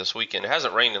some rain this weekend. It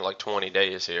hasn't rained in like 20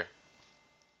 days here.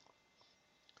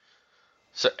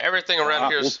 So everything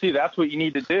around here is... Well, see, that's what you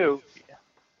need to do.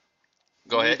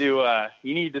 Go ahead.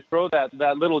 You need to throw that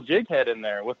little jig head in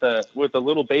there with a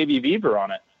little baby beaver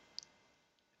on it.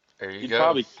 There you You'd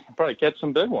go. probably catch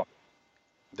some big ones.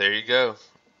 There you go.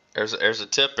 There's a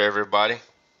tip, everybody.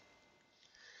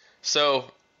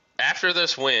 So after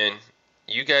this win,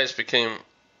 you guys became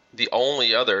the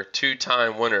only other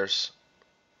 2-time winners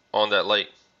on that lake.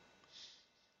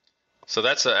 So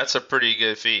that's a pretty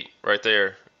good feat right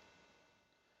there.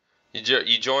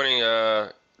 You joining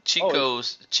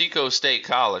Chico State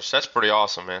College. That's pretty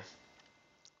awesome, man.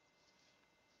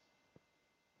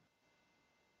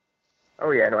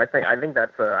 Oh yeah, no, I think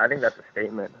that's a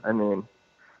statement. I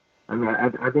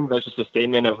think that's just a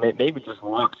statement of maybe just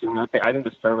luck. I think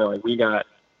this tournament,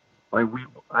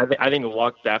 I think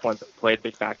luck definitely played a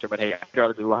big factor. But hey, I'd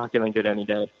rather be lucky than good any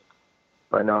day.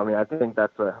 But no, I think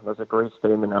that's a great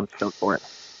statement. I'm stoked for it.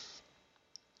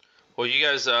 Well, you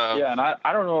guys. Yeah, and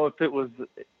I don't know if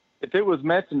it was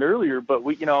mentioned earlier, but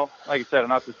we, like I said,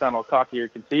 not to sound all cocky or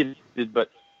conceited, but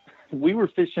we were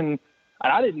fishing,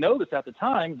 and I didn't know this at the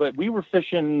time, but we were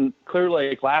fishing Clear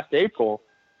Lake last April,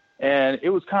 And it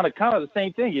was kind of the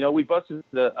same thing. We busted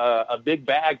a big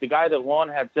bag. The guy that won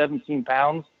had 17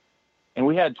 pounds, and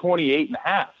we had 28 and a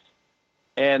half.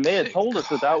 And they had told us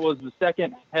that was the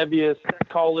second heaviest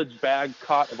college bag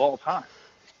caught of all time.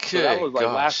 So that was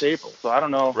last April. So I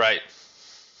don't know. Right.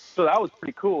 So that was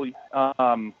pretty cool.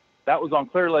 That was on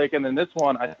Clear Lake. And then this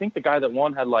one, I think the guy that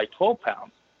won had 12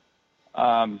 pounds.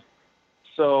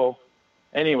 So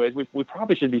anyways, we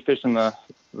probably should be fishing the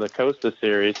Costa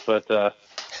series, but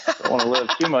don't want to live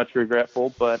too much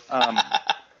regretful. But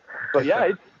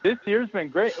yeah, this year's been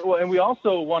great. Well, and we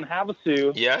also won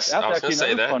Havasu. Yes, that's I was actually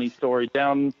say another that. funny story.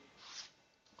 Down,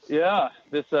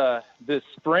 this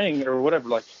spring or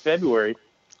whatever, February,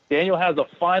 Daniel has a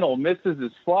final, misses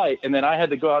his flight, and then I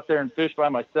had to go out there and fish by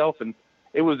myself, and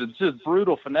it was a just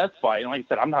brutal finesse fight. And like I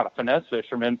said, I'm not a finesse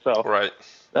fisherman, so right.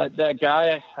 That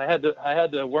guy, I had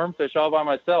to worm fish all by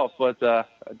myself, but I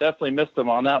definitely missed him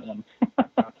on that one.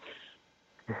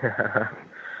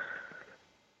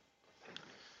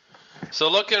 So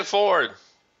looking forward,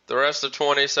 the rest of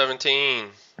 2017,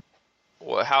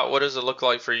 what does it look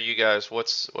like for you guys?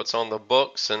 What's on the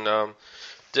books? And one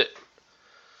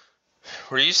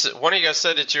of you guys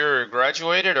said that you're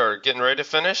graduated or getting ready to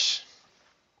finish?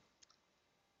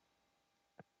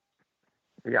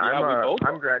 Yeah,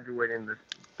 I'm graduating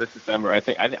this December. I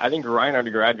think Ryan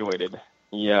already graduated.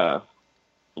 Yeah,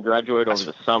 he graduated over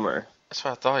the summer. That's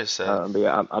what I thought he said. But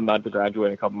yeah, I'm about to graduate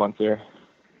in a couple months here.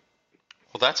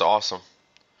 Well, that's awesome.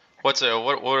 What do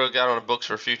we got on the books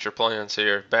for future plans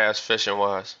here, bass fishing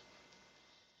wise?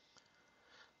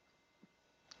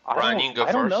 Ryan, you can go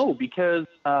first. I don't know because,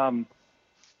 because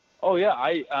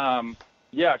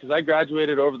I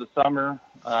graduated over the summer,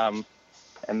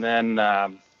 and then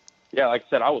like I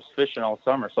said, I was fishing all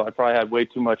summer, so I probably had way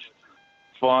too much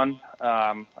fun.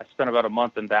 I spent about a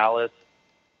month in Dallas,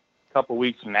 a couple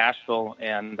weeks in Nashville,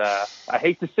 and I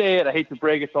hate to say it, I hate to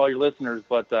break it to all your listeners,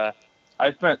 but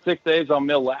I spent 6 days on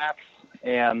Mille Lacs,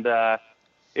 and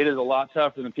it is a lot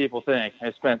tougher than people think.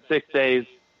 I spent 6 days.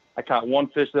 I caught one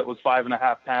fish that was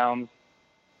 5.5 pounds,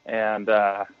 and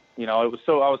I was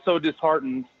so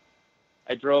disheartened.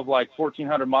 I drove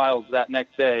 1,400 miles that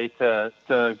next day to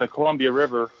the Columbia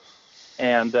River,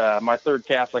 and my third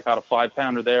cast I caught a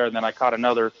 5-pounder there, and then I caught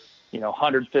another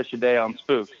 100 fish a day on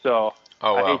spook. So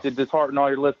I hate to dishearten all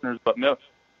your listeners, but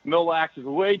Mille Lacs is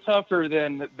way tougher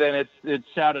than it's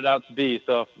shouted out to be.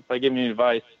 So if I give you any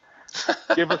advice,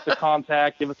 give us a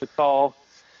contact, give us a call,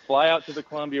 fly out to the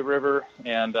Columbia River,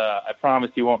 and I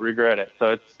promise you won't regret it.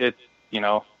 So it's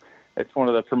one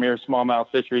of the premier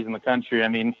smallmouth fisheries in the country. I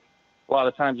mean, a lot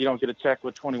of times you don't get a check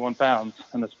with 21 pounds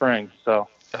in the spring. So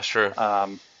that's true.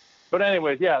 But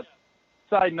anyways, yeah.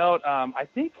 Side note, I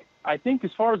think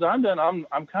as far as I'm done,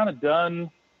 I'm kind of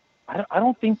done. I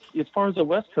don't think as far as the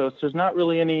West Coast, there's not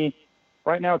really any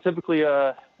right now. Typically,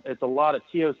 it's a lot of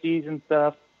TOCs and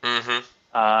stuff.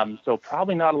 Mm-hmm. So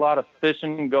probably not a lot of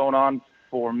fishing going on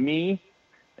for me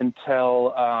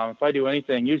until if I do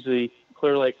anything, usually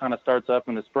Clear Lake kind of starts up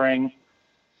in the spring,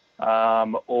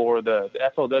 or the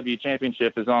FLW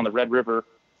Championship is on the Red River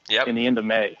in the end of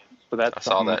May. So that's I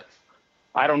saw that.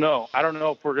 I don't know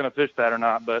if we're going to fish that or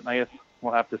not, but I guess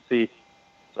we'll have to see.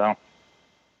 So.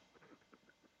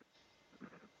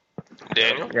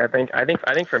 Daniel? Yeah, I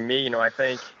think for me, I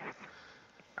think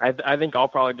I'll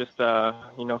probably just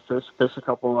fish a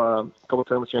couple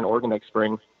tournaments here in Oregon next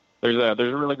spring. There's a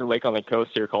really good lake on the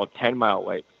coast here called 10 Mile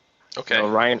Lake. Okay.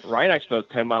 Ryan actually knows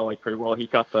 10 Mile Lake pretty well. He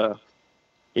caught the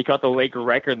lake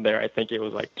record there. I think it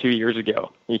was 2 years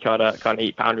ago. He caught an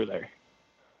 8-pounder there.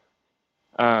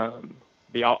 I'll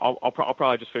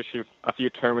probably just fish a few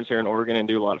tournaments here in Oregon and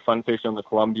do a lot of fun fishing on the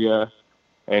Columbia,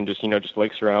 and just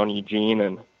lakes around Eugene.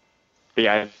 And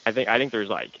I think there's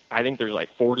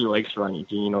 40 lakes around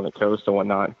Eugene on the coast and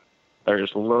whatnot. They're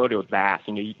just loaded with bass,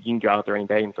 and you can go out there any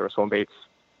day and throw swim baits,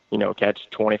 catch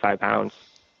 25 pounds.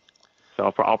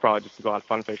 So I'll probably just go out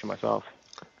fun fishing myself.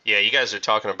 Yeah, you guys are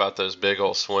talking about those big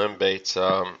old swim baits.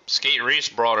 Skeet Reese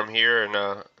brought them here, and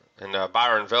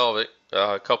Byron Velvet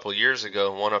a couple of years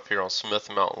ago, one up here on Smith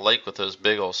Mountain Lake with those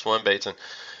big old swim baits. And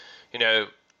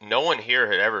no one here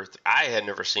I had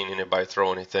never seen anybody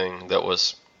throw anything that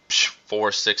was 4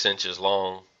 or 6 inches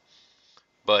long,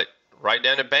 but right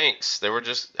down the banks, they were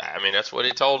just, that's what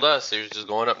he told us. He was just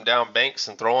going up and down banks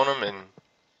and throwing them, and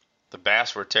the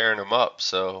bass were tearing them up.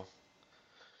 So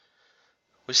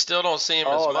we still don't see him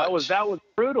as much. That was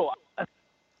brutal.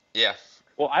 Yeah.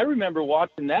 Well, I remember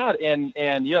watching that, and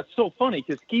it's so funny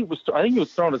because Skeet I think he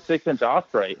was throwing a 6-inch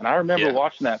osprey, and I remember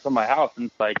watching that from my house,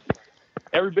 and it's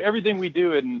everything we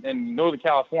do in Northern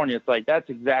California, it's that's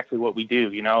exactly what we do,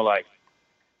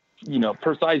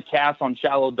 precise casts on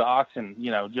shallow docks, and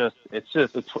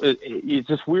it's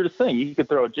just weirdest thing. You could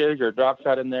throw a jig or a drop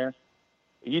shot in there,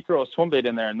 you throw a swim bait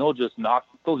in there, and they'll just knock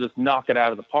it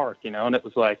out of the park, And it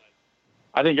was like,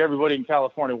 I think everybody in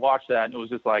California watched that, and it was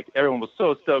just like everyone was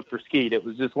so stoked for skeet. It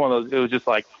was just one of those. It was just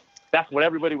like that's what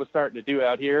everybody was starting to do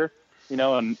out here,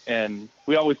 And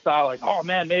we always thought like, oh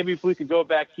man, maybe if we could go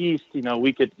back east,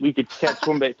 we could catch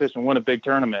swim bait fish and win a big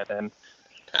tournament. And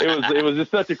it was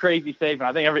just such a crazy statement.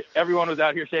 I think everyone was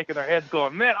out here shaking their heads,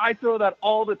 going, man, I throw that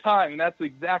all the time, and that's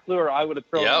exactly where I would have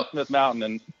thrown on Smith Mountain.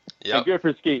 And good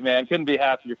for skeet, man. Couldn't be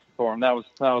happier for him. That was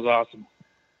awesome.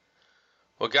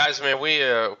 Well, guys, man, we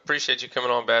appreciate you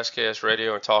coming on Basscast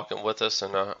Radio and talking with us.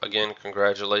 And, again,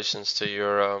 congratulations to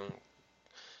your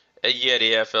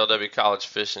Yeti FLW College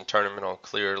Fishing Tournament on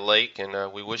Clear Lake.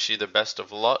 And we wish you the best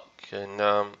of luck. And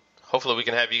hopefully we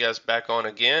can have you guys back on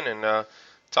again and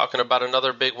talking about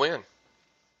another big win.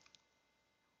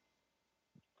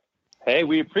 Hey,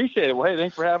 we appreciate it. Well, hey,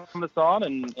 thanks for having us on.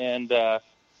 And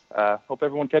hope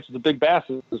everyone catches a big bass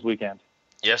this weekend.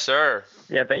 Yes, sir.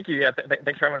 Yeah, thank you. Yeah,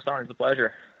 thanks for having us on. It's a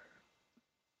pleasure.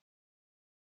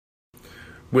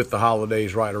 With the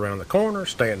holidays right around the corner,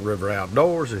 Stanton River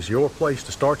Outdoors is your place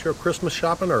to start your Christmas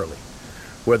shopping early.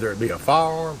 Whether it be a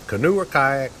firearm, canoe or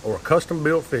kayak, or a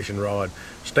custom-built fishing rod,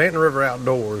 Stanton River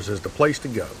Outdoors is the place to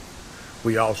go.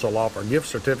 We also offer gift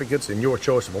certificates in your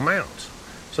choice of amounts.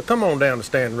 So come on down to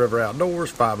Stanton River Outdoors,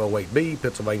 508B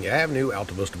Pennsylvania Avenue,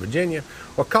 Alta Vista, Virginia,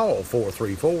 or call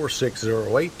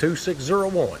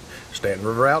 434-608-2601. Stanton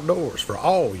River Outdoors for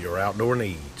all your outdoor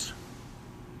needs.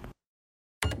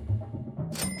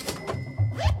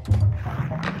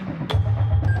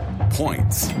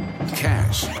 Points,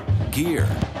 cash, gear,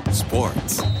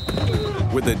 sports.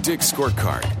 With a Dick's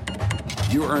Scorecard,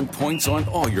 you earn points on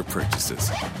all your purchases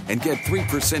and get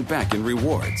 3% back in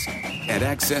rewards and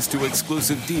access to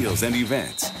exclusive deals and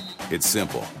events. It's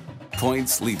simple.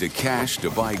 Points lead to cash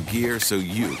to buy gear so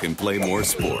you can play more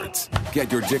sports. Get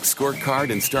your Dick's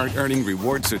Scorecard and start earning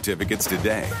reward certificates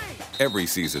today. Every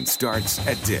season starts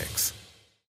at Dick's.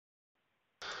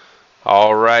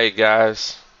 All right,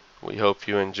 guys. We hope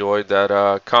you enjoyed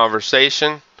that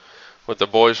conversation with the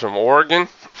boys from Oregon.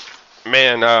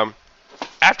 Man,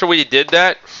 after we did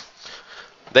that,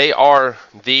 they are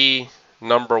the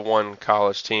 #1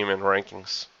 college team in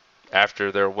rankings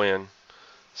after their win.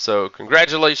 So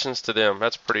congratulations to them.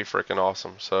 That's pretty freaking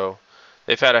awesome. So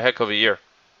they've had a heck of a year.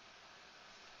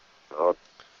 Oh,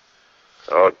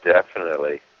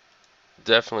 definitely.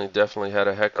 Definitely had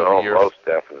a heck of a year. Most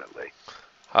definitely.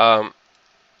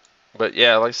 But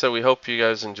yeah, like I said, we hope you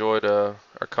guys enjoyed our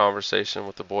conversation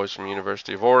with the boys from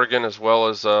University of Oregon, as well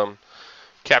as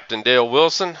Captain Dale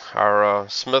Wilson, our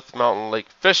Smith Mountain Lake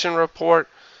Fishing Report.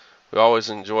 We always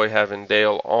enjoy having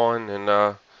Dale on,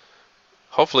 and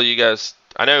hopefully you guys,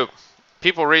 I know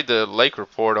people read the lake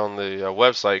report on the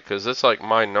website because it's like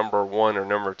my #1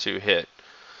 or #2 hit.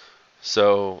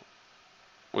 So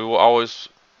we will always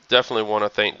definitely want to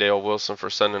thank Dale Wilson for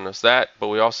sending us that, but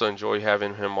we also enjoy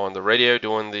having him on the radio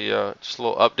doing the just a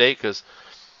little update because,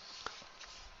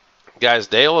 guys,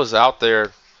 Dale is out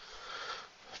there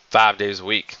 5 days a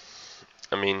week.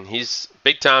 I mean, he's a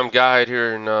big-time guide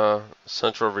here in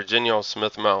Central Virginia on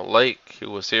Smith Mountain Lake. He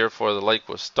was here before the lake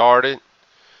was started,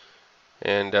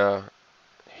 and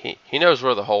he knows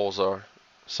where the holes are.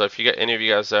 So if you got any of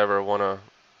you guys ever want to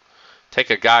take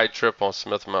a guide trip on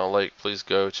Smith Mountain Lake, please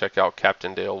go check out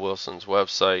Captain Dale Wilson's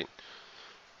website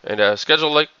and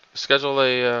schedule a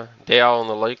day out on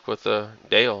the lake with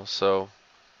Dale. So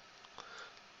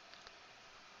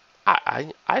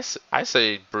I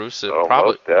say, Bruce,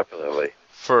 probably most definitely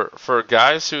for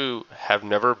guys who have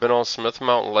never been on Smith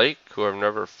Mountain Lake, who have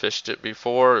never fished it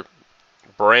before,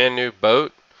 brand new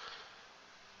boat,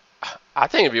 I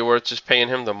think it'd be worth just paying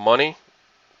him the money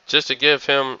just to give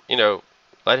him,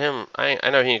 let him, I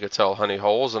know he could tell honey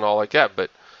holes and all like that, but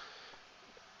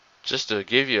just to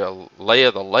give you a lay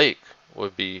of the lake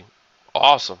would be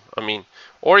awesome. I mean,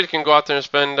 or you can go out there and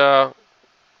spend, I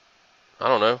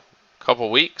don't know, a couple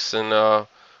weeks and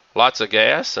lots of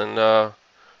gas and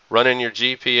running your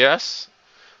GPS,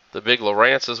 the big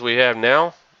Lowrances we have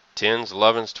now, 10s,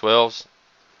 11s, 12s,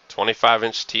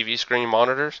 25-inch TV screen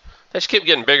monitors. They just keep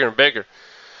getting bigger and bigger.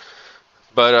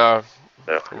 But I'm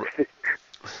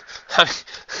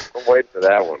waiting for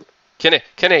that one. Can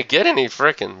it get any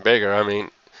freaking bigger? I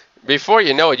mean, before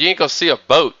you know it, you ain't gonna see a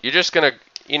boat. You're just gonna,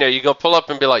 you're gonna pull up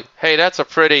and be like, "Hey, that's a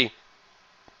pretty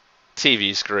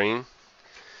TV screen."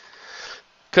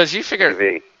 Because you figure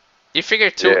that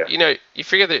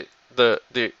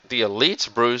the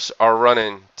elites, Bruce, are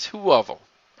running 2 of them.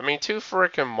 I mean, 2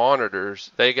 freaking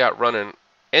monitors they got running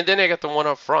and then they got the one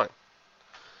up front.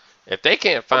 If they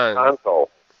can't find, console.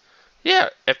 yeah,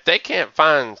 if they can't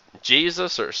find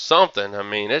Jesus or something, I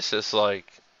mean, it's just like,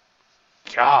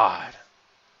 God,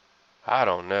 I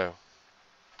don't know.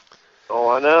 Oh,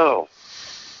 I know.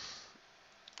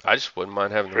 I just wouldn't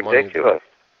mind having the Ridiculous. money.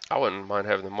 I wouldn't mind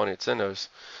having the money at Tendo's.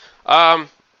 Well,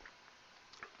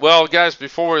 guys,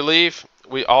 before we leave,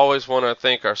 we always want to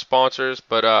thank our sponsors,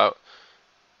 but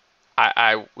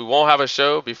we won't have a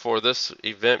show before this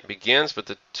event begins, but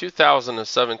the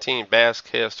 2017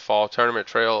 Basscast Fall Tournament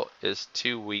Trail is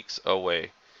 2 weeks away.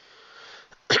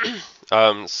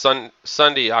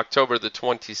 Sunday, October the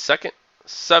 22nd,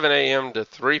 7 a.m. to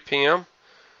 3 p.m.,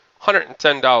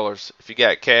 $110. If you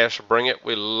got cash, bring it.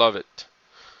 We love it.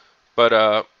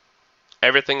 But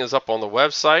everything is up on the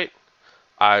website.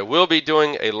 I will be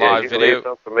doing a live video. Leave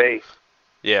some for me.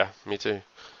 Yeah, me too.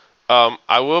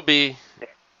 I will be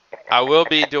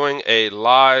doing a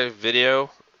live video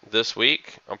this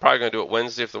week. I'm probably going to do it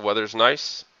Wednesday if the weather's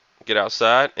nice. Get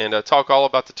outside and talk all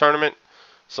about the tournament,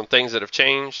 some things that have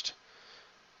changed,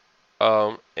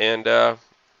 and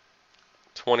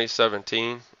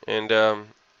 2017. And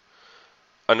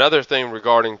another thing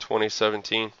regarding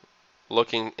 2017,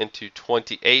 looking into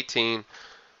 2018,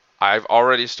 I've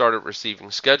already started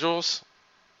receiving schedules.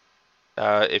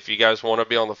 If you guys want to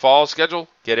be on the fall schedule,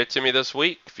 get it to me this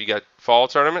week if you got fall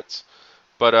tournaments.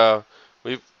 But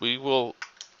we will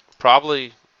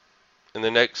probably in the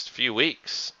next few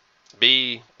weeks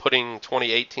be putting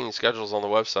 2018 schedules on the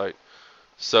website.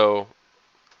 So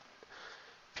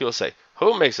people say,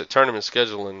 who makes a tournament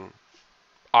schedule in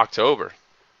October?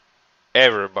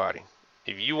 Everybody.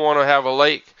 If you want to have a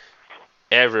lake,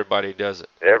 everybody does it.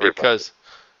 Everybody.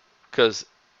 Because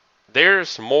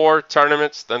there's more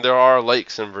tournaments than there are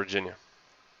lakes in Virginia.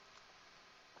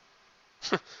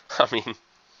 I mean,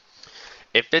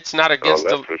 if it's not against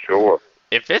for sure.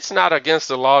 If it's not against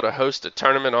the law to host a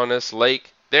tournament on this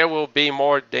lake, there will be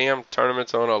more damn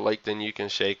tournaments on a lake than you can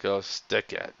shake a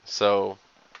stick at. So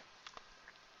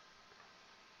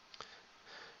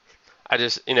I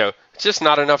just, it's just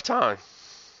not enough time.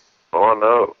 Oh,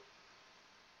 no.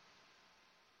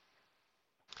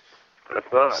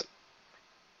 That's not.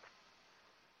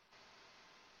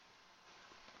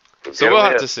 So we'll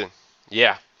have to see.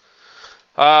 Yeah.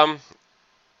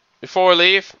 Before we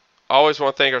leave, I always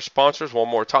want to thank our sponsors one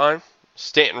more time.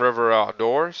 Stanton River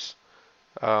Outdoors.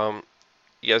 You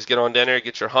guys get on down there,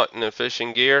 get your hunting and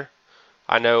fishing gear.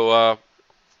 I know,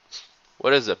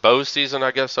 what is it, bow season, I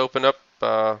guess, opened up,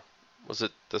 was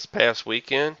it this past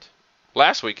weekend?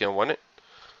 Last weekend, wasn't it?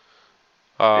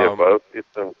 Yeah, bow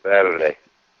season Saturday.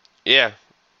 Yeah,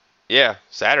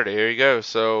 Saturday, here you go.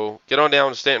 So get on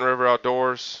down to Stanton River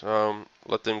Outdoors.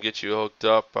 Let them get you hooked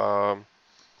up.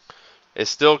 It's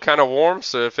still kind of warm,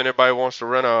 so if anybody wants to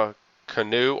rent a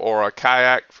canoe or a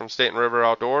kayak from Stanton River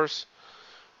Outdoors,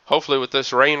 hopefully with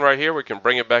this rain right here, we can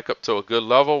bring it back up to a good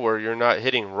level where you're not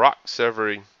hitting rocks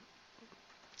every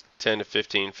 10 to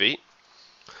 15 feet.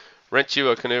 Rent you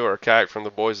a canoe or a kayak from the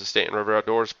boys at Stanton River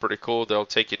Outdoors. Pretty cool. They'll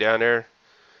take you down there,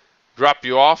 drop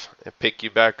you off, and pick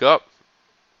you back up.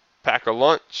 Pack a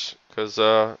lunch because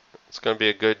it's going to be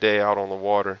a good day out on the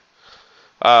water.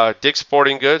 Dick's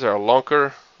Sporting Goods, our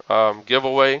Lunker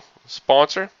giveaway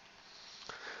sponsor.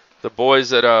 The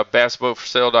boys at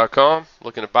bassboatforsale.com.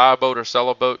 Looking to buy a boat or sell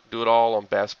a boat, do it all on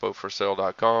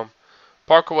bassboatforsale.com.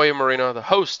 Parkway Marina, the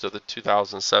host of the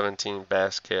 2017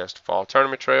 Basscast Fall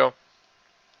Tournament Trail.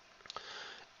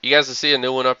 You guys will see a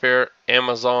new one up here,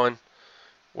 Amazon.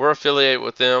 We're affiliated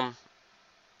with them.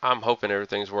 I'm hoping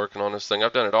everything's working on this thing.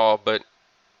 I've done it all, but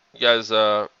you guys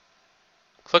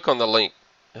click on the link.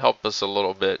 Help us a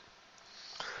little bit.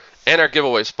 And our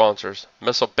giveaway sponsors,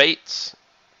 Missile Baits,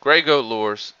 Gray Goat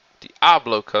Lures,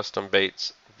 Diablo Custom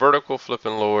Baits, Vertical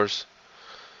Flipping Lures,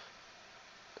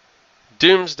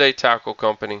 Doomsday Tackle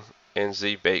Company, and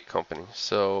Z Bait Company.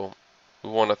 So we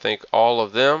want to thank all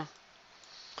of them.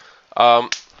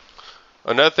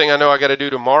 Another thing I know I got to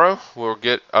do tomorrow, we'll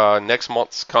get next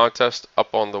month's contest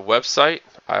up on the website.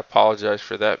 I apologize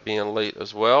for that being late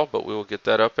as well, but we will get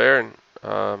that up there,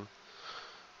 and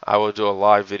I will do a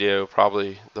live video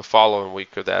probably the following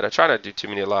week of that. I try not to do too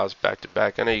many lives back to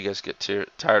back. I know you guys get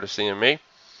tired of seeing me.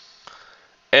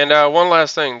 And one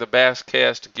last thing, the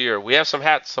Basscast gear. We have some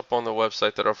hats up on the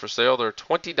website that are for sale. They're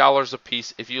 $20 a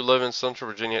piece if you live in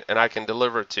Central Virginia, and I can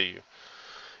deliver it to you.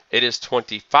 It is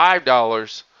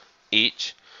 $25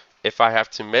 each if I have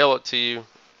to mail it to you,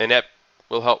 and that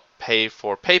will help pay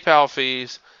for PayPal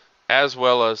fees as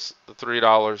well as the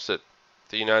 $3 that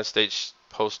the United States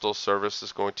Postal Service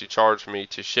is going to charge me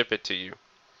to ship it to you.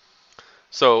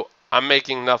 So I'm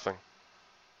making nothing,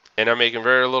 and I'm making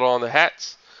very little on the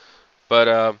hats.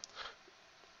 But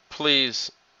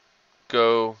please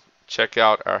go check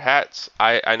out our hats.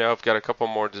 I know I've got a couple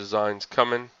more designs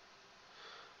coming,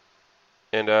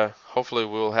 and hopefully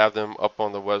we'll have them up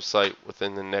on the website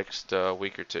within the next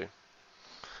week or two.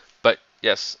 But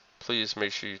yes, please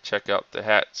make sure you check out the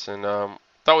hats. And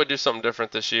thought we'd do something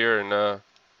different this year, and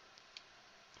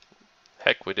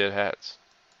heck, we did hats.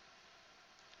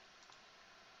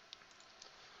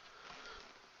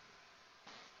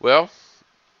 Well,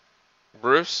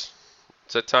 Bruce,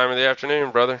 it's that time of the afternoon,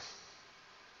 brother.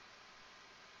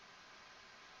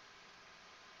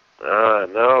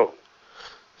 No.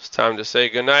 It's time to say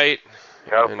goodnight.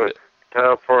 Time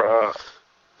for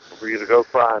you to go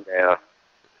cry now.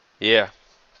 Yeah.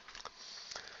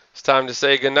 It's time to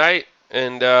say goodnight,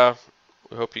 and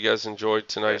we hope you guys enjoyed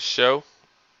tonight's show.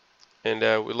 And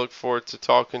we look forward to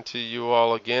talking to you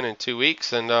all again in 2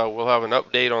 weeks, and we'll have an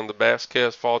update on the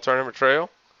Basscast Fall Tournament Trail.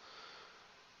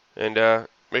 And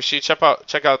make sure you check out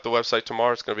the website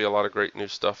tomorrow. It's going to be a lot of great new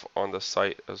stuff on the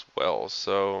site as well.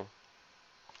 So,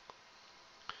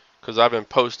 because I've been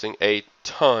posting a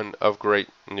ton of great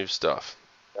new stuff.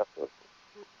 Definitely.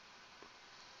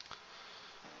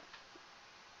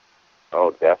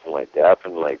 Oh, definitely.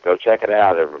 Go check it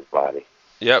out, everybody.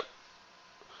 Yep.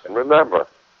 And remember,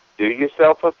 do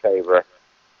yourself a favor.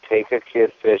 Take a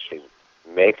kid fishing.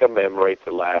 Make a memory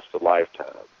to last a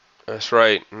lifetime. That's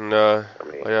right. And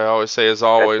like I always say, as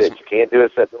always, you can't do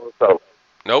it so.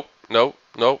 Nope.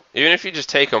 Even if you just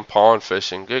take them pond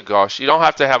fishing, good gosh, you don't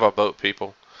have to have a boat,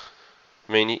 people.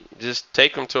 I mean, you just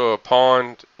take them to a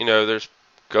pond. You know,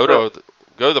 go to.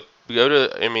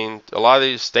 I mean, a lot of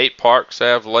these state parks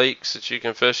have lakes that you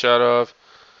can fish out of.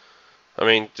 I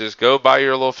mean, just go buy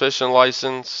your little fishing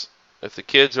license. If the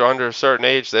kids are under a certain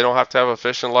age, they don't have to have a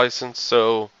fishing license.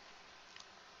 So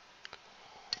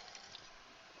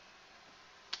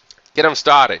get them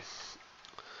started.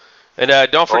 And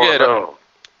don't forget,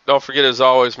 as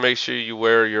always, make sure you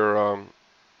wear your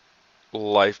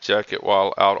life jacket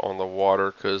while out on the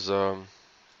water, because like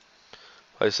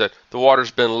I said, the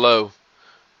water's been low.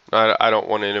 I don't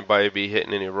want anybody to be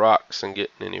hitting any rocks and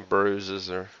getting any bruises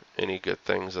or any good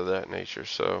things of that nature.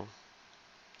 So,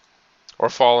 or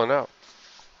falling out.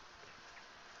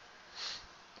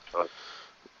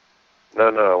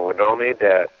 No, we don't need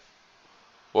that.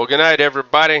 Well, good night,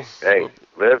 everybody. Hey,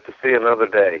 live to see another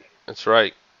day. That's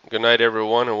right. Good night,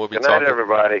 everyone, and Good night,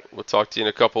 everybody. We'll talk to you in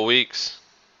a couple weeks.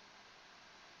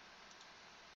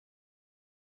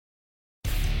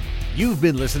 You've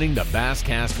been listening to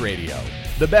Basscast Radio,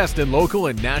 the best in local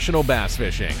and national bass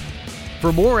fishing.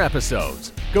 For more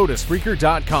episodes, go to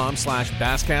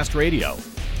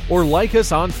Spreaker.com/BassCastRadio or like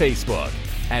us on Facebook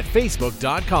at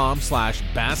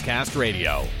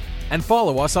Facebook.com/BassCastRadio and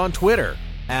follow us on Twitter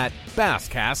at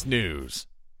Basscast News.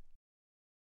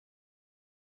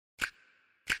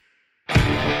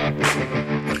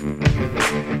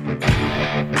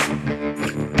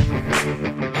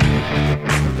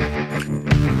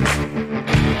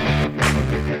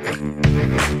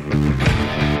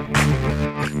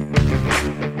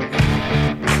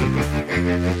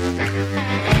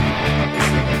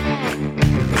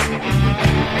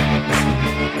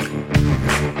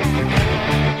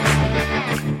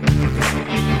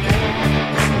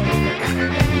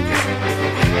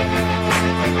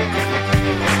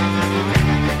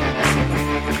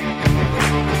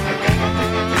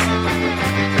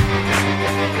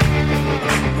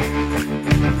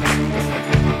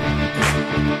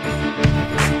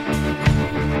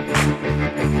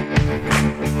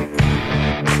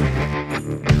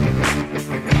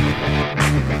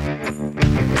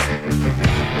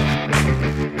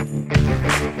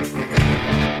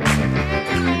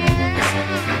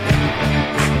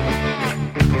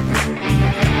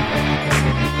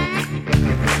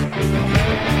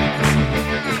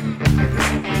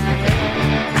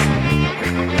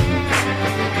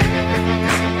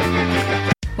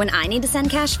 When I need to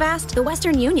send cash fast, the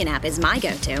Western Union app is my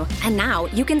go-to. And now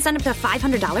you can send up to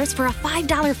 $500 for a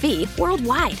 $5 fee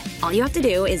worldwide. All you have to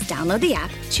do is download the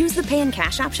app, choose the pay in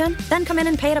cash option, then come in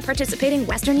and pay at a participating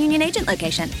Western Union agent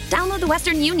location. Download the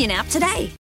Western Union app today.